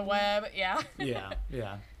a and- web, yeah.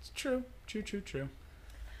 Yeah. It's true. True.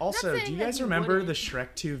 Also, do saying you that guys he remember wouldn't. the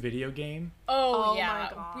Shrek 2 video game? Oh, Oh yeah,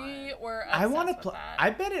 my God. we were. I want to obsessed play. with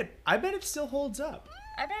that. I bet it still holds up.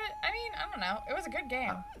 I bet. I mean, I don't know. It was a good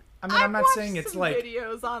game. I mean, I'm not watched saying it's some like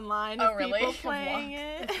videos online Oh, of really? people playing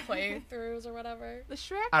it. Playthroughs or whatever. The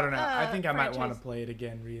Shrek. I don't know. I think I might want franchise- to play it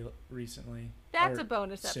again recently. That's or a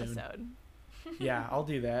bonus soon. episode. Yeah, I'll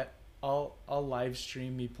do that. I'll live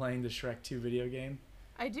stream me playing the Shrek 2 video game.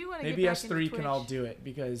 I do want to Maybe get back us three into can all Twitch. do it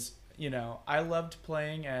because I loved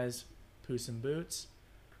playing as Puss in Boots.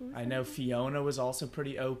 I know Fiona was also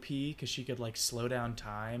pretty OP because she could like slow down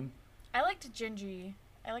time. I liked Gingy.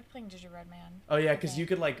 I liked playing Gingerbread Man. Oh yeah, because Okay. you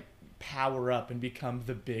could like power up and become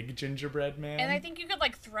the big gingerbread man. And I think you could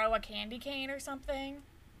like throw a candy cane or something.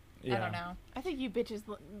 yeah. I don't know. I think you bitches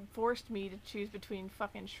forced me to choose between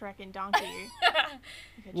fucking Shrek and Donkey. I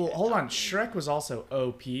Well, chose hold on. Donkey. Shrek was also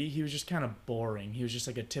OP. He was just kind of boring. He was just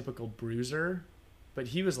like a typical bruiser, but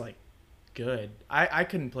he was like good. I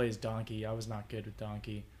couldn't play as Donkey. I was not good with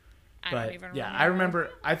Donkey. I But don't even yeah, I remember.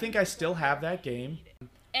 I think I still have that game.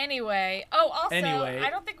 Anyway, also, Anyway. I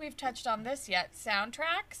don't think we've touched on this yet.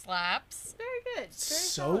 Soundtrack slaps. Very good. Very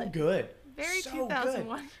So solid. good. Very So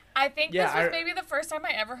 2001. I think Yeah, this was I- maybe the first time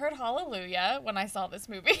I ever heard Hallelujah when I saw this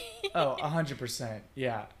movie. Oh, 100%.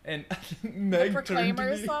 Yeah. And The Meg turned to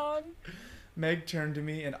Proclaimers me. song. Meg turned to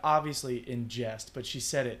me, and obviously in jest, but she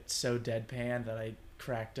said it so deadpan that I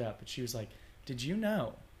cracked up. And she was like, "Did you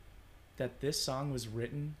know that this song was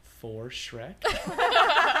written for Shrek?"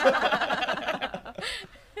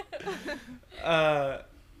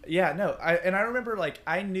 Yeah, no. I remember like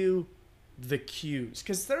I knew the cues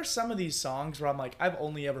because there's some of these songs where I'm like, I've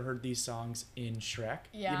only ever heard these songs in Shrek,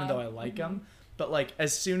 Yeah. even though I like them. But like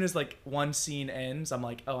as soon as like one scene ends, I'm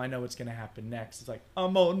like, oh, I know what's gonna happen next. It's like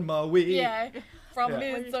I'm on my way. Yeah. From Yeah.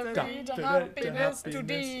 misery to To happiness happiness. to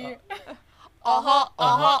thee. Uh-huh.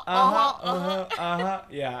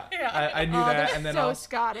 Yeah. Yeah. I knew Oh, that, they're and then so I'll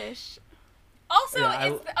Scottish. Also,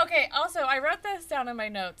 Yeah, okay. Also, I wrote this down in my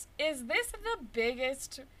notes. Is this the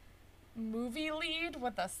biggest movie lead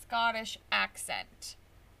with a Scottish accent?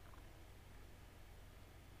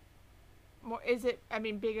 More, is it? I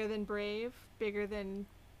mean, bigger than Brave, bigger than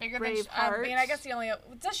Bigger than. Braveheart. I mean, I guess the only.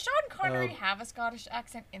 Does Sean Connery Oh. have a Scottish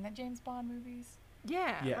accent in the James Bond movies?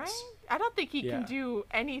 yeah, Yes. right? I don't think he Yeah. can do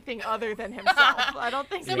anything other than himself. I don't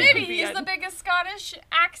think So he maybe can be he's a- the biggest Scottish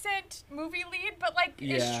accent movie lead, but like,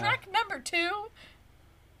 is Yeah. Shrek number 2?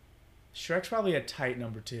 Shrek's probably a tight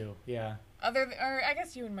number 2. Yeah. Or I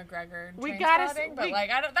guess Ewan McGregor. And We gotta Trainspotting, s- but we- like,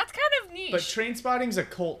 I don't. That's kind of niche. But Trainspotting's a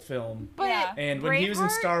cult film. But Yeah. And when he was in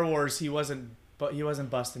Braveheart- Star Wars, he wasn't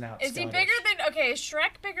busting out Is he Scottish. bigger than? Okay, is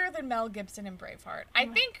Shrek bigger than Mel Gibson in Braveheart? I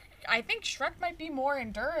think Shrek might be more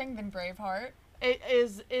enduring than Braveheart.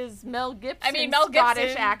 Is Mel Gibson's Mel Scottish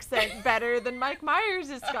Gibson. accent better than Mike Myers'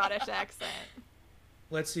 Scottish accent?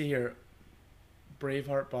 Let's see here.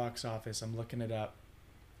 Braveheart box office. I'm looking it up.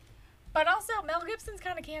 But also, Mel Gibson's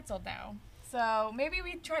kind of canceled now, so maybe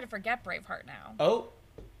we try to forget Braveheart now. Oh.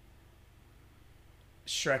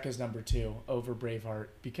 Shrek is number 2 over Braveheart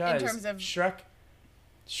because In terms of-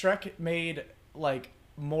 Shrek made like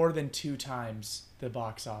more than 2 times the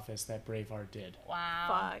box office that Braveheart did.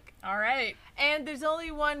 Wow. Fuck. All right. And there's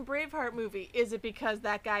only one Braveheart movie. Is it because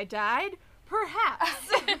that guy died?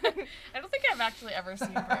 Perhaps. I don't think I've actually ever seen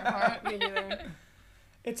Braveheart. Me neither.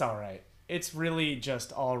 It's all right. It's really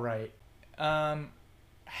just all right.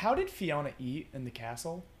 How did Fiona eat in the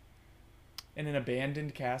castle? In an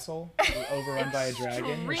abandoned castle overrun by a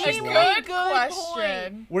dragon? Where she's, Extremely locked, good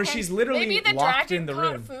question. where she's literally Maybe the locked dragon in the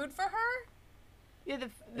caught room. food for her. Yeah, the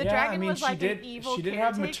Yeah, dragon I mean, was she like did. an evil She did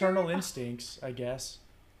have caretaker. maternal instincts, I guess.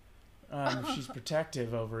 She's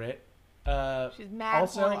protective over it. She's mad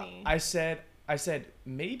Also, horny. I said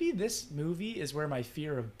maybe this movie is where my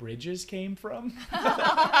fear of bridges came from.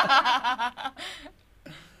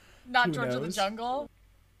 Not Who George of the knows? Jungle.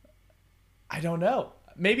 I don't know.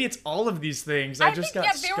 Maybe it's all of these things. I just think,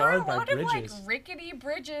 got there were a scarred by lot of bridges. like rickety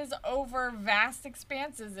bridges over vast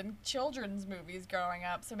expanses in children's movies growing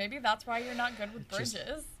up. So maybe that's why you're not good with Just-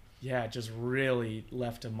 bridges. Yeah, it just really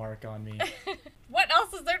left a mark on me. What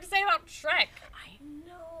else is there to say about Shrek? I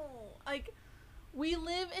know. Like, we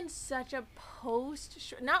live in such a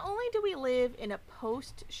not only do we live in a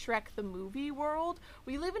post-Shrek the movie world,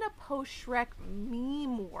 we live in a post-Shrek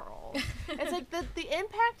meme world. It's like the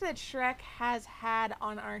impact that Shrek has had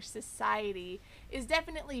on our society is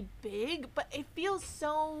definitely big, but it feels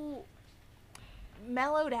so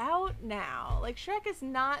mellowed out now. Like, Shrek is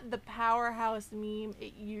not the powerhouse meme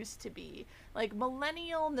it used to be. Like,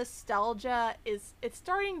 millennial nostalgia it's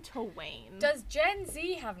starting to wane. Does Gen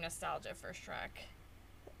Z have nostalgia for Shrek?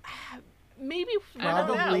 Maybe I don't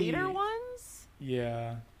the know. later ones?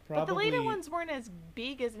 Yeah, probably. But the later ones weren't as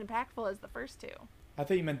big, as impactful as the first two. I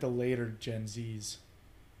thought you meant the later Gen Zs.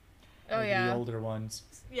 Oh like yeah. the older ones.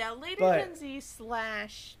 Yeah, later But- Gen Z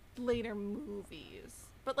 / later movies.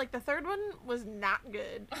 But, like, the third one was not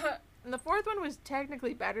good. And the fourth one was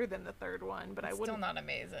technically better than the third one, but I Still wouldn't... not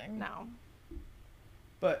amazing. No.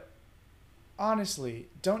 But honestly,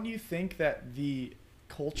 don't you think that the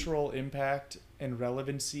cultural impact and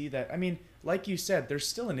relevancy that, I mean, like you said, there's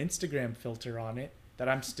still an Instagram filter on it that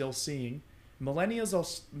I'm still seeing.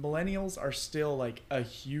 Millennials are still like a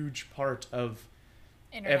huge part of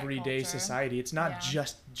Internet everyday culture. society. It's not Yeah.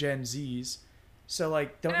 just Gen Zs. So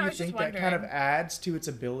like, don't I you was just think that kind of wondering. adds to its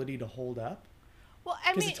ability to hold up? Well,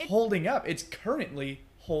 I Because mean, it's holding up. It's currently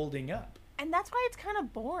holding up. and that's why it's kind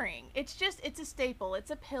of boring. It's a staple.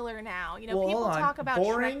 It's a pillar now. You know, Well, people hold on. talk about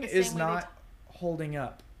Boring Shrek the is same way they not holding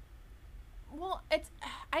up. Well,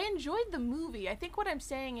 I enjoyed the movie. I think what I'm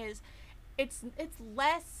saying is it's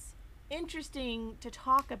less interesting to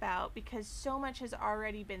talk about because so much has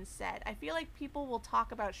already been said. I feel like people will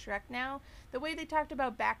talk about Shrek now the way they talked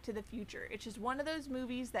about Back to the Future. It's just one of those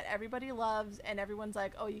movies that everybody loves and everyone's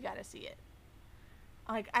like, "Oh, you got to see it."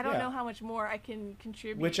 Like, I don't Yeah. know how much more I can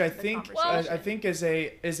contribute Which to I the think conversation. I think is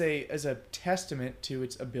a testament to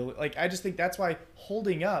its ability. Like, I just think that's why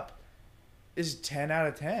holding up is 10 out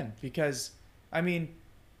of 10 because I mean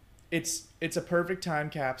it's a perfect time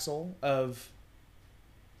capsule of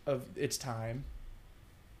its time,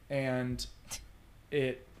 and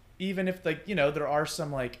it, even if, like, you know, there are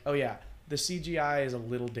some, like, oh yeah, the CGI is a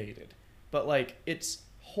little dated, but like it's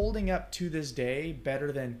holding up to this day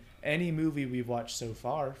better than any movie we've watched so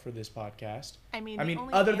far for this podcast. I mean, I the mean,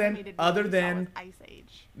 only other animated than movie we saw was Ice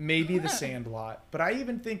Age. maybe The Sandlot, but I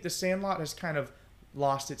even think The Sandlot has kind of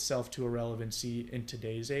lost itself to irrelevancy in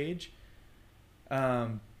today's age.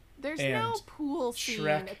 There's no And pool scene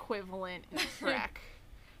Shrek. equivalent in Shrek.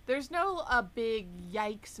 There's no a big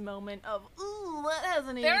yikes moment of ooh that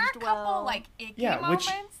hasn't aged There are a couple well. like icky Yeah, moments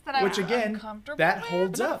that I'm which again, uncomfortable that with.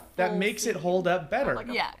 holds But not up. That full makes it scene. hold up better. Like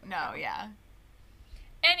a- Yeah, no, yeah.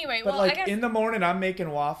 Anyway, But well, I like guess in the morning, I'm making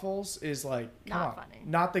waffles is like come Not on. funny.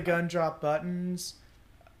 Not the gun drop buttons.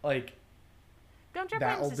 Like Gumdrop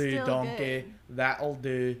that'll Buttons is do, still donkey. good. That'll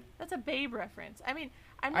do. That's a Babe reference. I mean,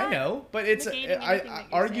 I'm not I know, but it's negating anything that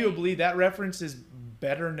you're arguably saying. that reference is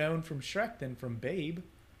better known from Shrek than from Babe.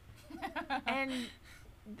 And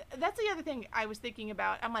that's the other thing I was thinking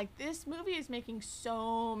about. I'm like, this movie is making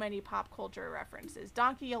so many pop culture references.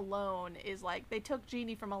 Donkey alone is like, they took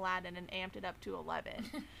Genie from Aladdin and amped it up to 11.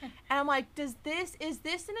 And I'm like, is this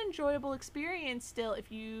an enjoyable experience still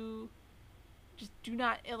if you just do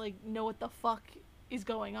not like know what the fuck is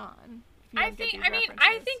going on? If you I don't get think these I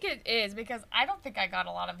references? think it is because I don't think I got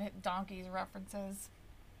a lot of Donkey's references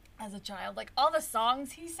as a child. Like all the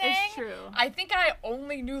songs he sang, true. I think I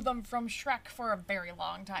only knew them from Shrek for a very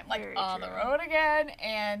long time. Like Very On the true. Road Again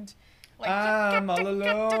and like I'm all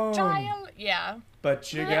alone. child. Yeah.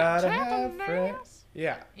 But you Yeah, gotta have Japanese. friends.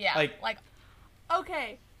 Yeah. Yeah. Like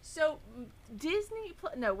Okay, so Disney.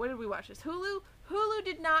 No, where did we watch this? Hulu. Hulu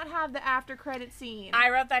did not have the after credit scene. I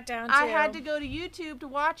wrote that down too. I had to go to YouTube to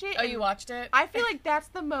watch it. Oh, and you watched it? I feel like that's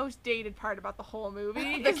the most dated part about the whole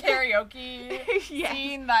movie. The is that- karaoke Yes.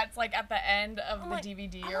 scene that's like at the end of the like,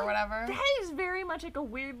 DVD I'm or like, whatever. That is very much like a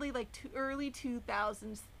weirdly like early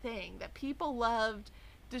 2000s thing that people loved.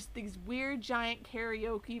 Just these weird giant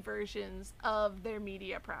karaoke versions of their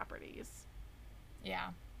media properties. Yeah.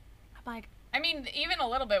 I'm like, I mean, even a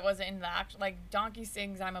little bit wasn't in the act. Like Donkey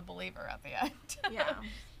sings "I'm a Believer" at the end. yeah.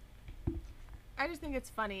 I just think it's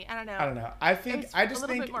funny. I don't know. I don't know. I think It's I a just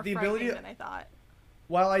little bit think more the ability frightening than I thought.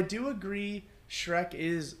 while I do agree Shrek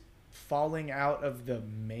is falling out of the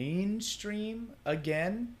mainstream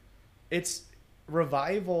again, its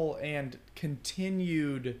revival and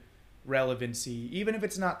continued relevancy, even if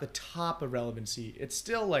it's not the top of relevancy, it's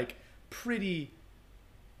still like pretty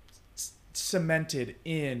cemented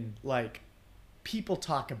in like people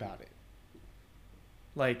talk about it.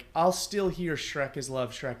 Like I'll still hear Shrek is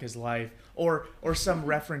love, Shrek is life, or some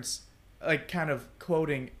reference like kind of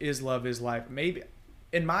quoting is love is life. Maybe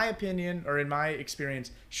in my opinion or in my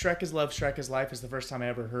experience, Shrek is love, Shrek is life is the first time I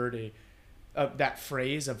ever heard that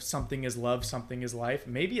phrase of something is love, something is life.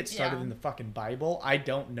 Maybe it started Yeah. in the fucking Bible. I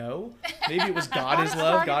don't know. Maybe it was God Thought is it love,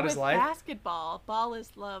 started God is with life. Basketball, ball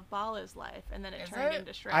is love, ball is life, and then it Is turned it?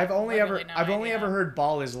 into Shrek. I've only Literally no I've only idea. ever heard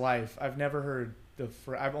ball is life. I've never heard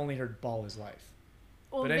I've only heard ball is life.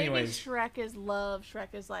 Well, But maybe anyways. Shrek is love, Shrek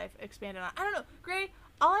is life, expanded on. I don't know. Gray,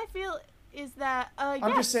 all I feel is that, I'm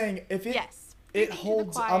yes, just saying if it yes. it Preaching to the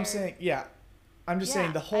holds choir. I'm saying yeah. I'm just saying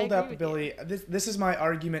Yeah, the I hold agree up with you. ability this is my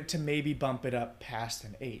argument to maybe bump it up past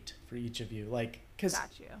an 8 for each of you. Like cuz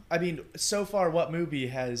Got you. I mean so far what movie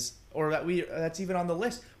has or that's even on the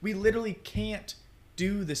list. We literally can't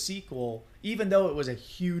do the sequel even though it was a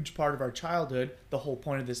huge part of our childhood, the whole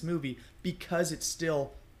point of this movie, because it's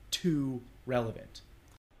still too relevant.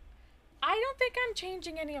 I don't think I'm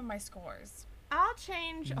changing any of my scores. I'll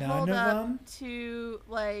change None hold of up them? to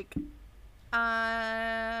like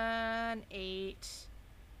an 8.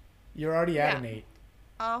 You're already at Yeah. an 8.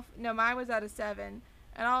 No, mine was at a 7,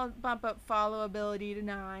 and I'll bump up followability to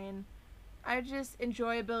 9. I just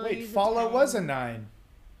enjoyability. Wait, is a follow 10. was a 9.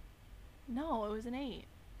 No, it was an 8.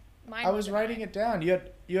 Mine I was a writing 9. it down.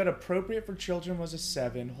 You had appropriate for children was a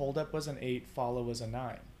 7, hold up was an 8, follow was a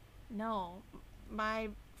 9. No, my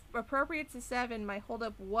appropriate's a 7. My hold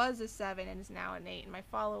up was a 7 and is now an 8. And my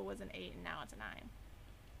follow was an 8 and now it's a 9.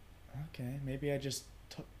 Okay, maybe I just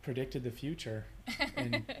predicted the future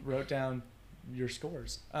and wrote down your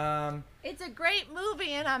scores. It's a great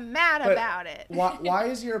movie and I'm mad But about it. why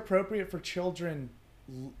is your appropriate for children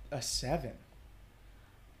a 7?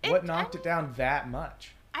 What knocked it down that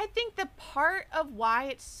much? I think the part of why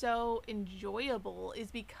it's so enjoyable is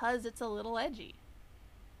because it's a little edgy.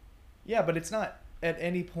 Yeah, but it's not at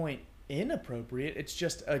any point inappropriate. It's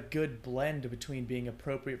just a good blend between being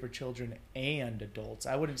appropriate for children and adults.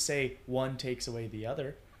 I wouldn't say one takes away the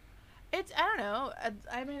other. It's, I don't know.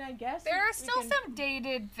 I mean, I guess There are we still can- some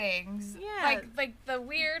dated things. Yeah. Like the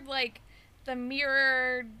weird, like, the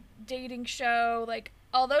mirror dating show, like,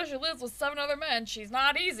 although she lives with 7 other men, she's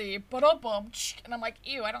not easy. Ba-dum-bum. And I'm like,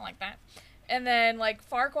 ew, I don't like that. And then, like,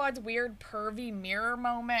 Farquaad's weird pervy mirror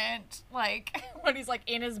moment, like, when he's, like,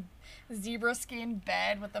 in his zebra skin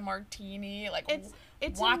bed with the martini, like,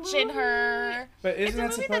 It's a watching movie. her. But It's isn't a that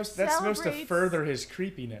movie supposed that that's supposed to celebrates- further his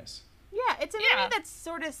creepiness? Yeah, it's a Yeah. movie that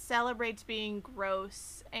sort of celebrates being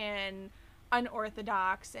gross and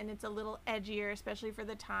unorthodox and it's a little edgier, especially for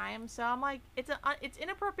the time. So I'm like, it's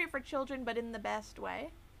inappropriate for children, but in the best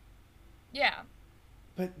way. Yeah.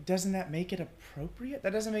 But doesn't that make it appropriate?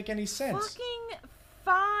 That doesn't make any sense. Fucking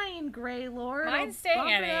fine, Greylord. Mine's I'll staying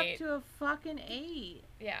bump at it up 8. to a fucking 8.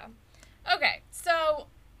 Yeah. Okay, so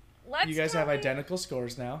let's. You guys have identical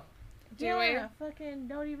scores now. Do yeah, fucking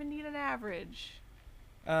don't even need an average.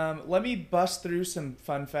 Let me bust through some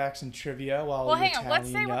fun facts and trivia while Well, you're hang on. Let's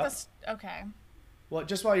say tallying what up. the. Okay. Well,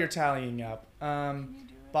 just while you're tallying up.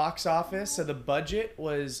 Box office. So the budget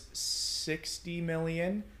was $60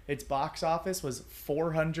 million. Its box office was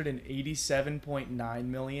 $487.9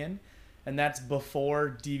 million, and that's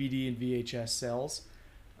before DVD and VHS sales.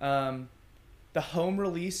 The home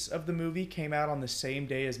release of the movie came out on the same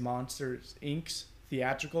day as Monsters Inc.'s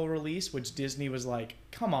theatrical release, which Disney was like,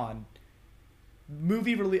 "Come on,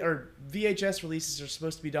 VHS releases are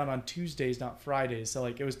supposed to be done on Tuesdays, not Fridays." So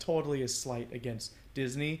like, it was totally a slight against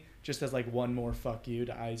Disney, just as like one more fuck you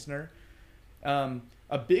to Eisner. A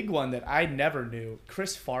big one that I never knew: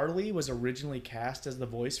 Chris Farley was originally cast as the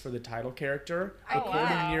voice for the title character.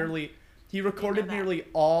 He recorded nearly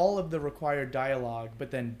all of the required dialogue,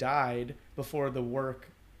 but then died before before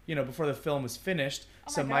the film was finished.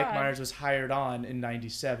 So Mike Myers was hired on in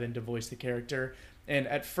 '97 to voice the character, and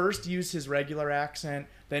at first used his regular accent,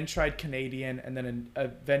 then tried Canadian, and then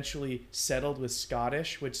eventually settled with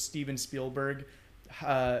Scottish, which Steven Spielberg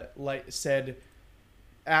said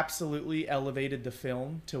absolutely elevated the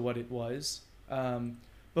film to what it was.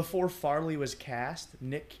 Before Farley was cast,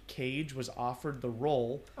 Nick Cage was offered the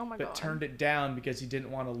role, but turned it down because he didn't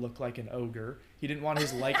want to look like an ogre. He didn't want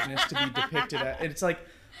his likeness to be depicted at... It's like,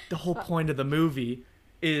 the whole point of the movie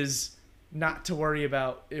is not to worry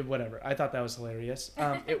about whatever. I thought that was hilarious.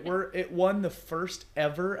 It won the first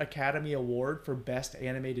ever Academy Award for Best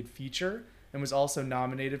Animated Feature, and was also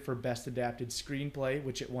nominated for Best Adapted Screenplay,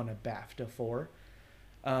 which it won a BAFTA for.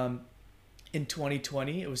 In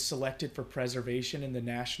 2020, it was selected for preservation in the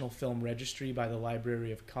National Film Registry by the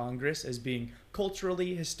Library of Congress as being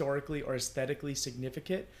culturally, historically, or aesthetically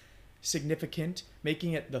significant,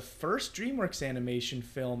 making it the first DreamWorks animation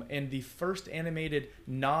film and the first animated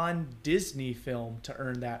non-Disney film to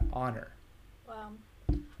earn that honor. Wow.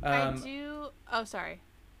 Oh, sorry.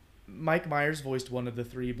 Mike Myers voiced one of the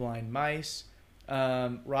 3 blind mice.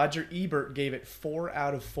 Roger Ebert gave it 4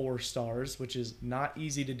 out of 4 stars, which is not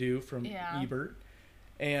easy to do from Ebert.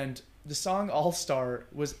 And the song All Star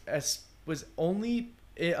was only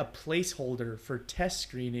a placeholder for test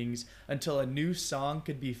screenings until a new song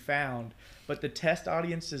could be found. But the test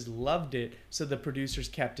audiences loved it, so the producers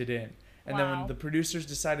kept it in. And then when the producers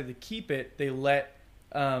decided to keep it, they let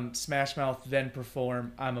Smash Mouth then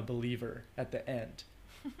perform I'm a Believer at the end.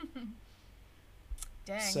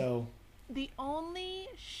 Dang. So... The only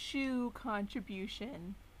shoe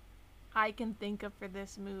contribution I can think of for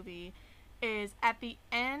this movie is at the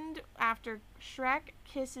end, after Shrek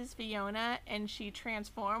kisses Fiona and she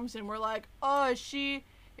transforms, and we're like, oh, is she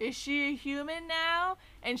a human now?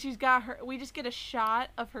 And we just get a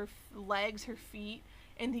shot of her legs, her feet,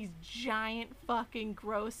 in these giant fucking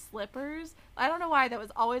gross slippers. I don't know why that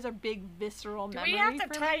was always a big visceral memory. Do we have to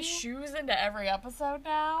for tie me. shoes into every episode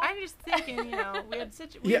now? I'm just thinking, we had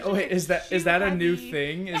such. Is that a new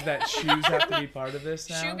thing? Is that shoes have to be part of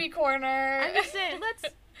this now? Shoeby corner. I'm just saying,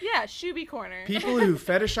 Shoeby corner. People who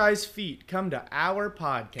fetishize feet come to our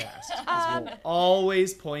podcast. We'll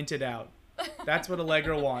always point it out. That's what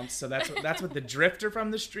Allegra wants. So that's what the drifter from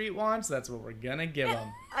the street wants. That's what we're gonna give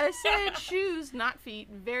them. I said shoes, not feet.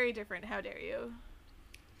 Very different. How dare you?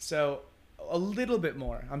 So a little bit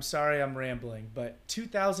more. I'm sorry I'm rambling, but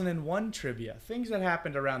 2001 trivia. Things that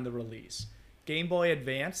happened around the release. Game Boy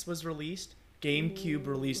Advance was released. GameCube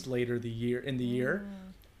released later in the year.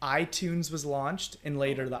 iTunes was launched, and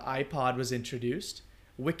later the iPod was introduced.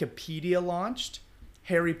 Wikipedia launched.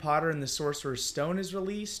 Harry Potter and the Sorcerer's Stone is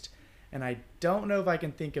released. And I don't know if I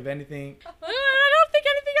can think of anything. I don't think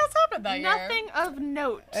anything else happened that year. Nothing of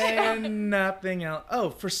note. And nothing else. Oh,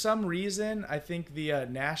 for some reason, I think the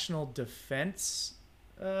National Defense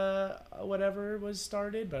whatever was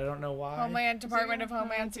started, but I don't know why. Department of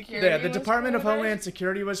Homeland Security. Yeah, the Department of Homeland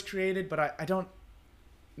Security was created, but I don't...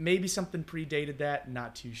 Maybe something predated that,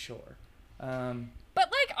 not too sure. But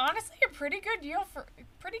honestly, a pretty good year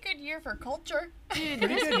for culture. Dude,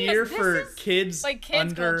 Pretty good year for kids,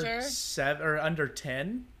 under culture. 7 or under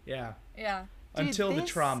 10. Yeah. Yeah. Dude, Until the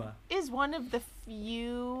trauma. Is one of the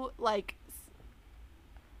few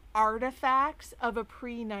artifacts of a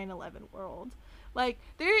pre 9/11 world.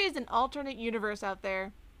 There is an alternate universe out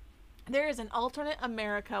there. There is an alternate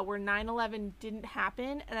America where 9/11 didn't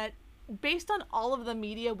happen, and based on all of the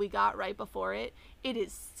media we got right before it, it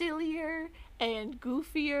is sillier and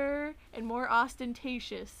goofier and more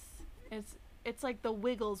ostentatious. It's like the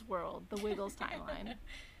Wiggles world, the Wiggles timeline.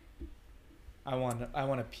 I want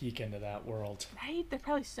to peek into that world. Right? They're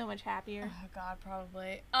probably so much happier. Oh God,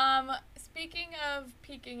 probably. Speaking of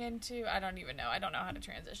peeking into, I don't know how to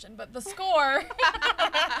transition, but the score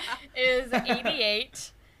is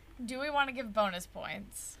 88. Do we want to give bonus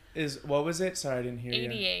points? What was it? Sorry, I didn't hear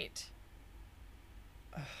 88.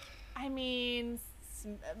 I mean,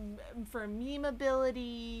 for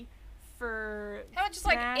memeability, for How about just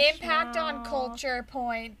like Smash impact on Mouth. culture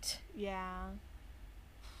point? Yeah.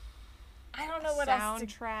 I don't know what else to...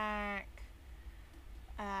 Soundtrack.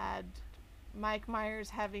 Mike Myers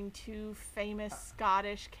having 2 famous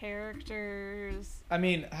Scottish characters. I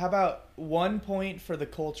mean, how about 1 point for the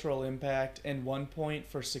cultural impact and 1 point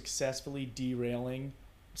for successfully derailing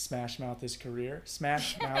Smash Mouth's career?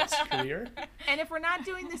 And if we're not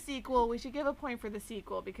doing the sequel, we should give a point for the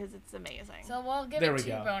sequel because it's amazing. So we'll give There it we 2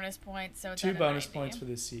 go. bonus points. So it's 2 at a bonus 90. points for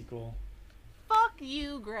the sequel. Fuck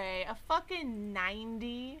you, Gray. A fucking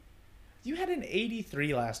 90. You had an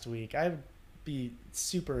 83 last week. I'd be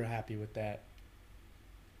super happy with that.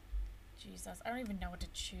 Jesus, I don't even know what to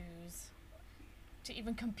choose to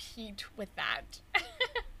even compete with that.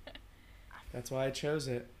 That's why I chose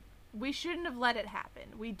it. We shouldn't have let it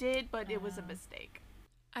happen. We did, but it was a mistake.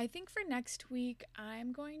 I think for next week,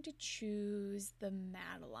 I'm going to choose the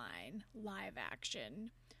Madeline live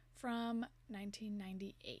action from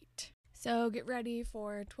 1998. So get ready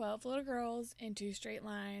for 12 little girls in 2 straight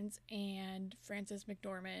lines and Frances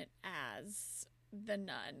McDormand as the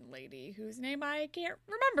nun lady whose name I can't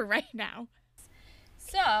remember right now.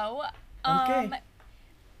 So, Okay.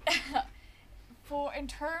 in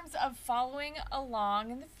terms of following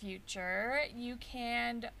along in the future, you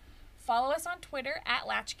can follow us on Twitter at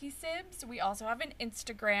LatchkeySibs. We also have an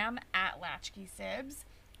Instagram at LatchkeySibs.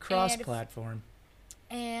 Cross-platform.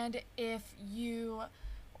 And if you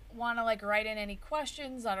want to like write in any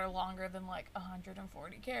questions that are longer than like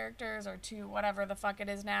 140 characters or 2 whatever the fuck it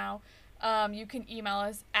is now, you can email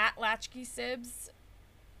us at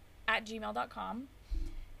latchkeysibs@gmail.com.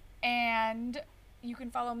 And you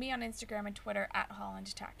can follow me on Instagram and Twitter at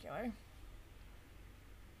HollandTacular.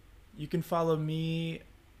 You can follow me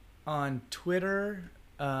on Twitter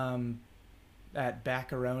at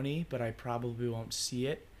Baccaroni, but I probably won't see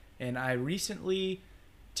it. And I recently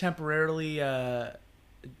temporarily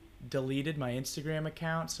deleted my Instagram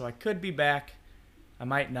account, so I could be back. I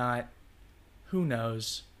might not. Who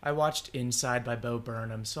knows? I watched Inside by Bo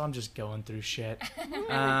Burnham, so I'm just going through shit.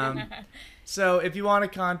 So if you want to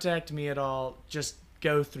contact me at all, just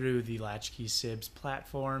go through the Latchkey Sibs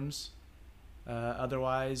platforms.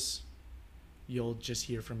 Otherwise, you'll just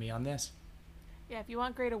hear from me on this. Yeah, if you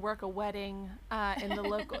want Gray to work a wedding in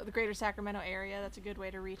the greater Sacramento area, that's a good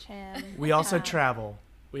way to reach him. We also travel.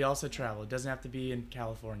 It doesn't have to be in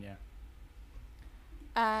California.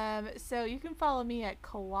 So you can follow me at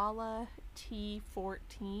Koala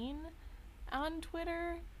T14 on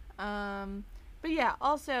Twitter. But yeah,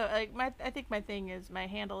 also like I think my thing is my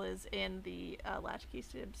handle is in the Latchkey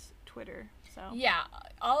Sibs Twitter. So Yeah,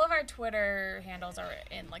 all of our Twitter handles are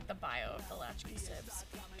in like the bio of the Latchkey Sibs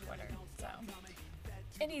Twitter. So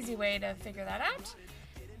an easy way to figure that out.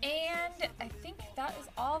 And I think that is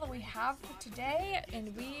all that we have for today,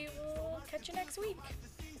 and we will catch you next week.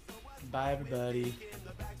 Bye, everybody.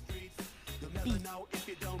 You'll never know if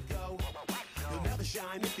you don't go. You'll never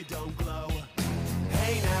shine if you don't glow.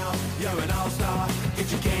 Hey now, you're an all-star.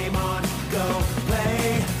 Get your game on, go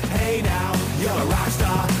play. Hey now, you're a rock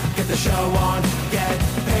star. Get the show on, get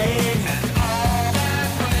paid. And all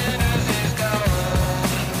that glitters is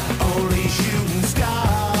gold. Only shooting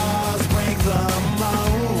stars break the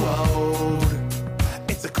mold.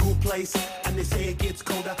 It's a cool place, and they say it gets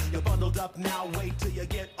colder. You're bundled up now, wait till you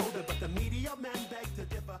get older. But the media men beg to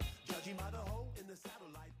differ, judging by the hole in the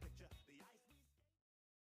satellite.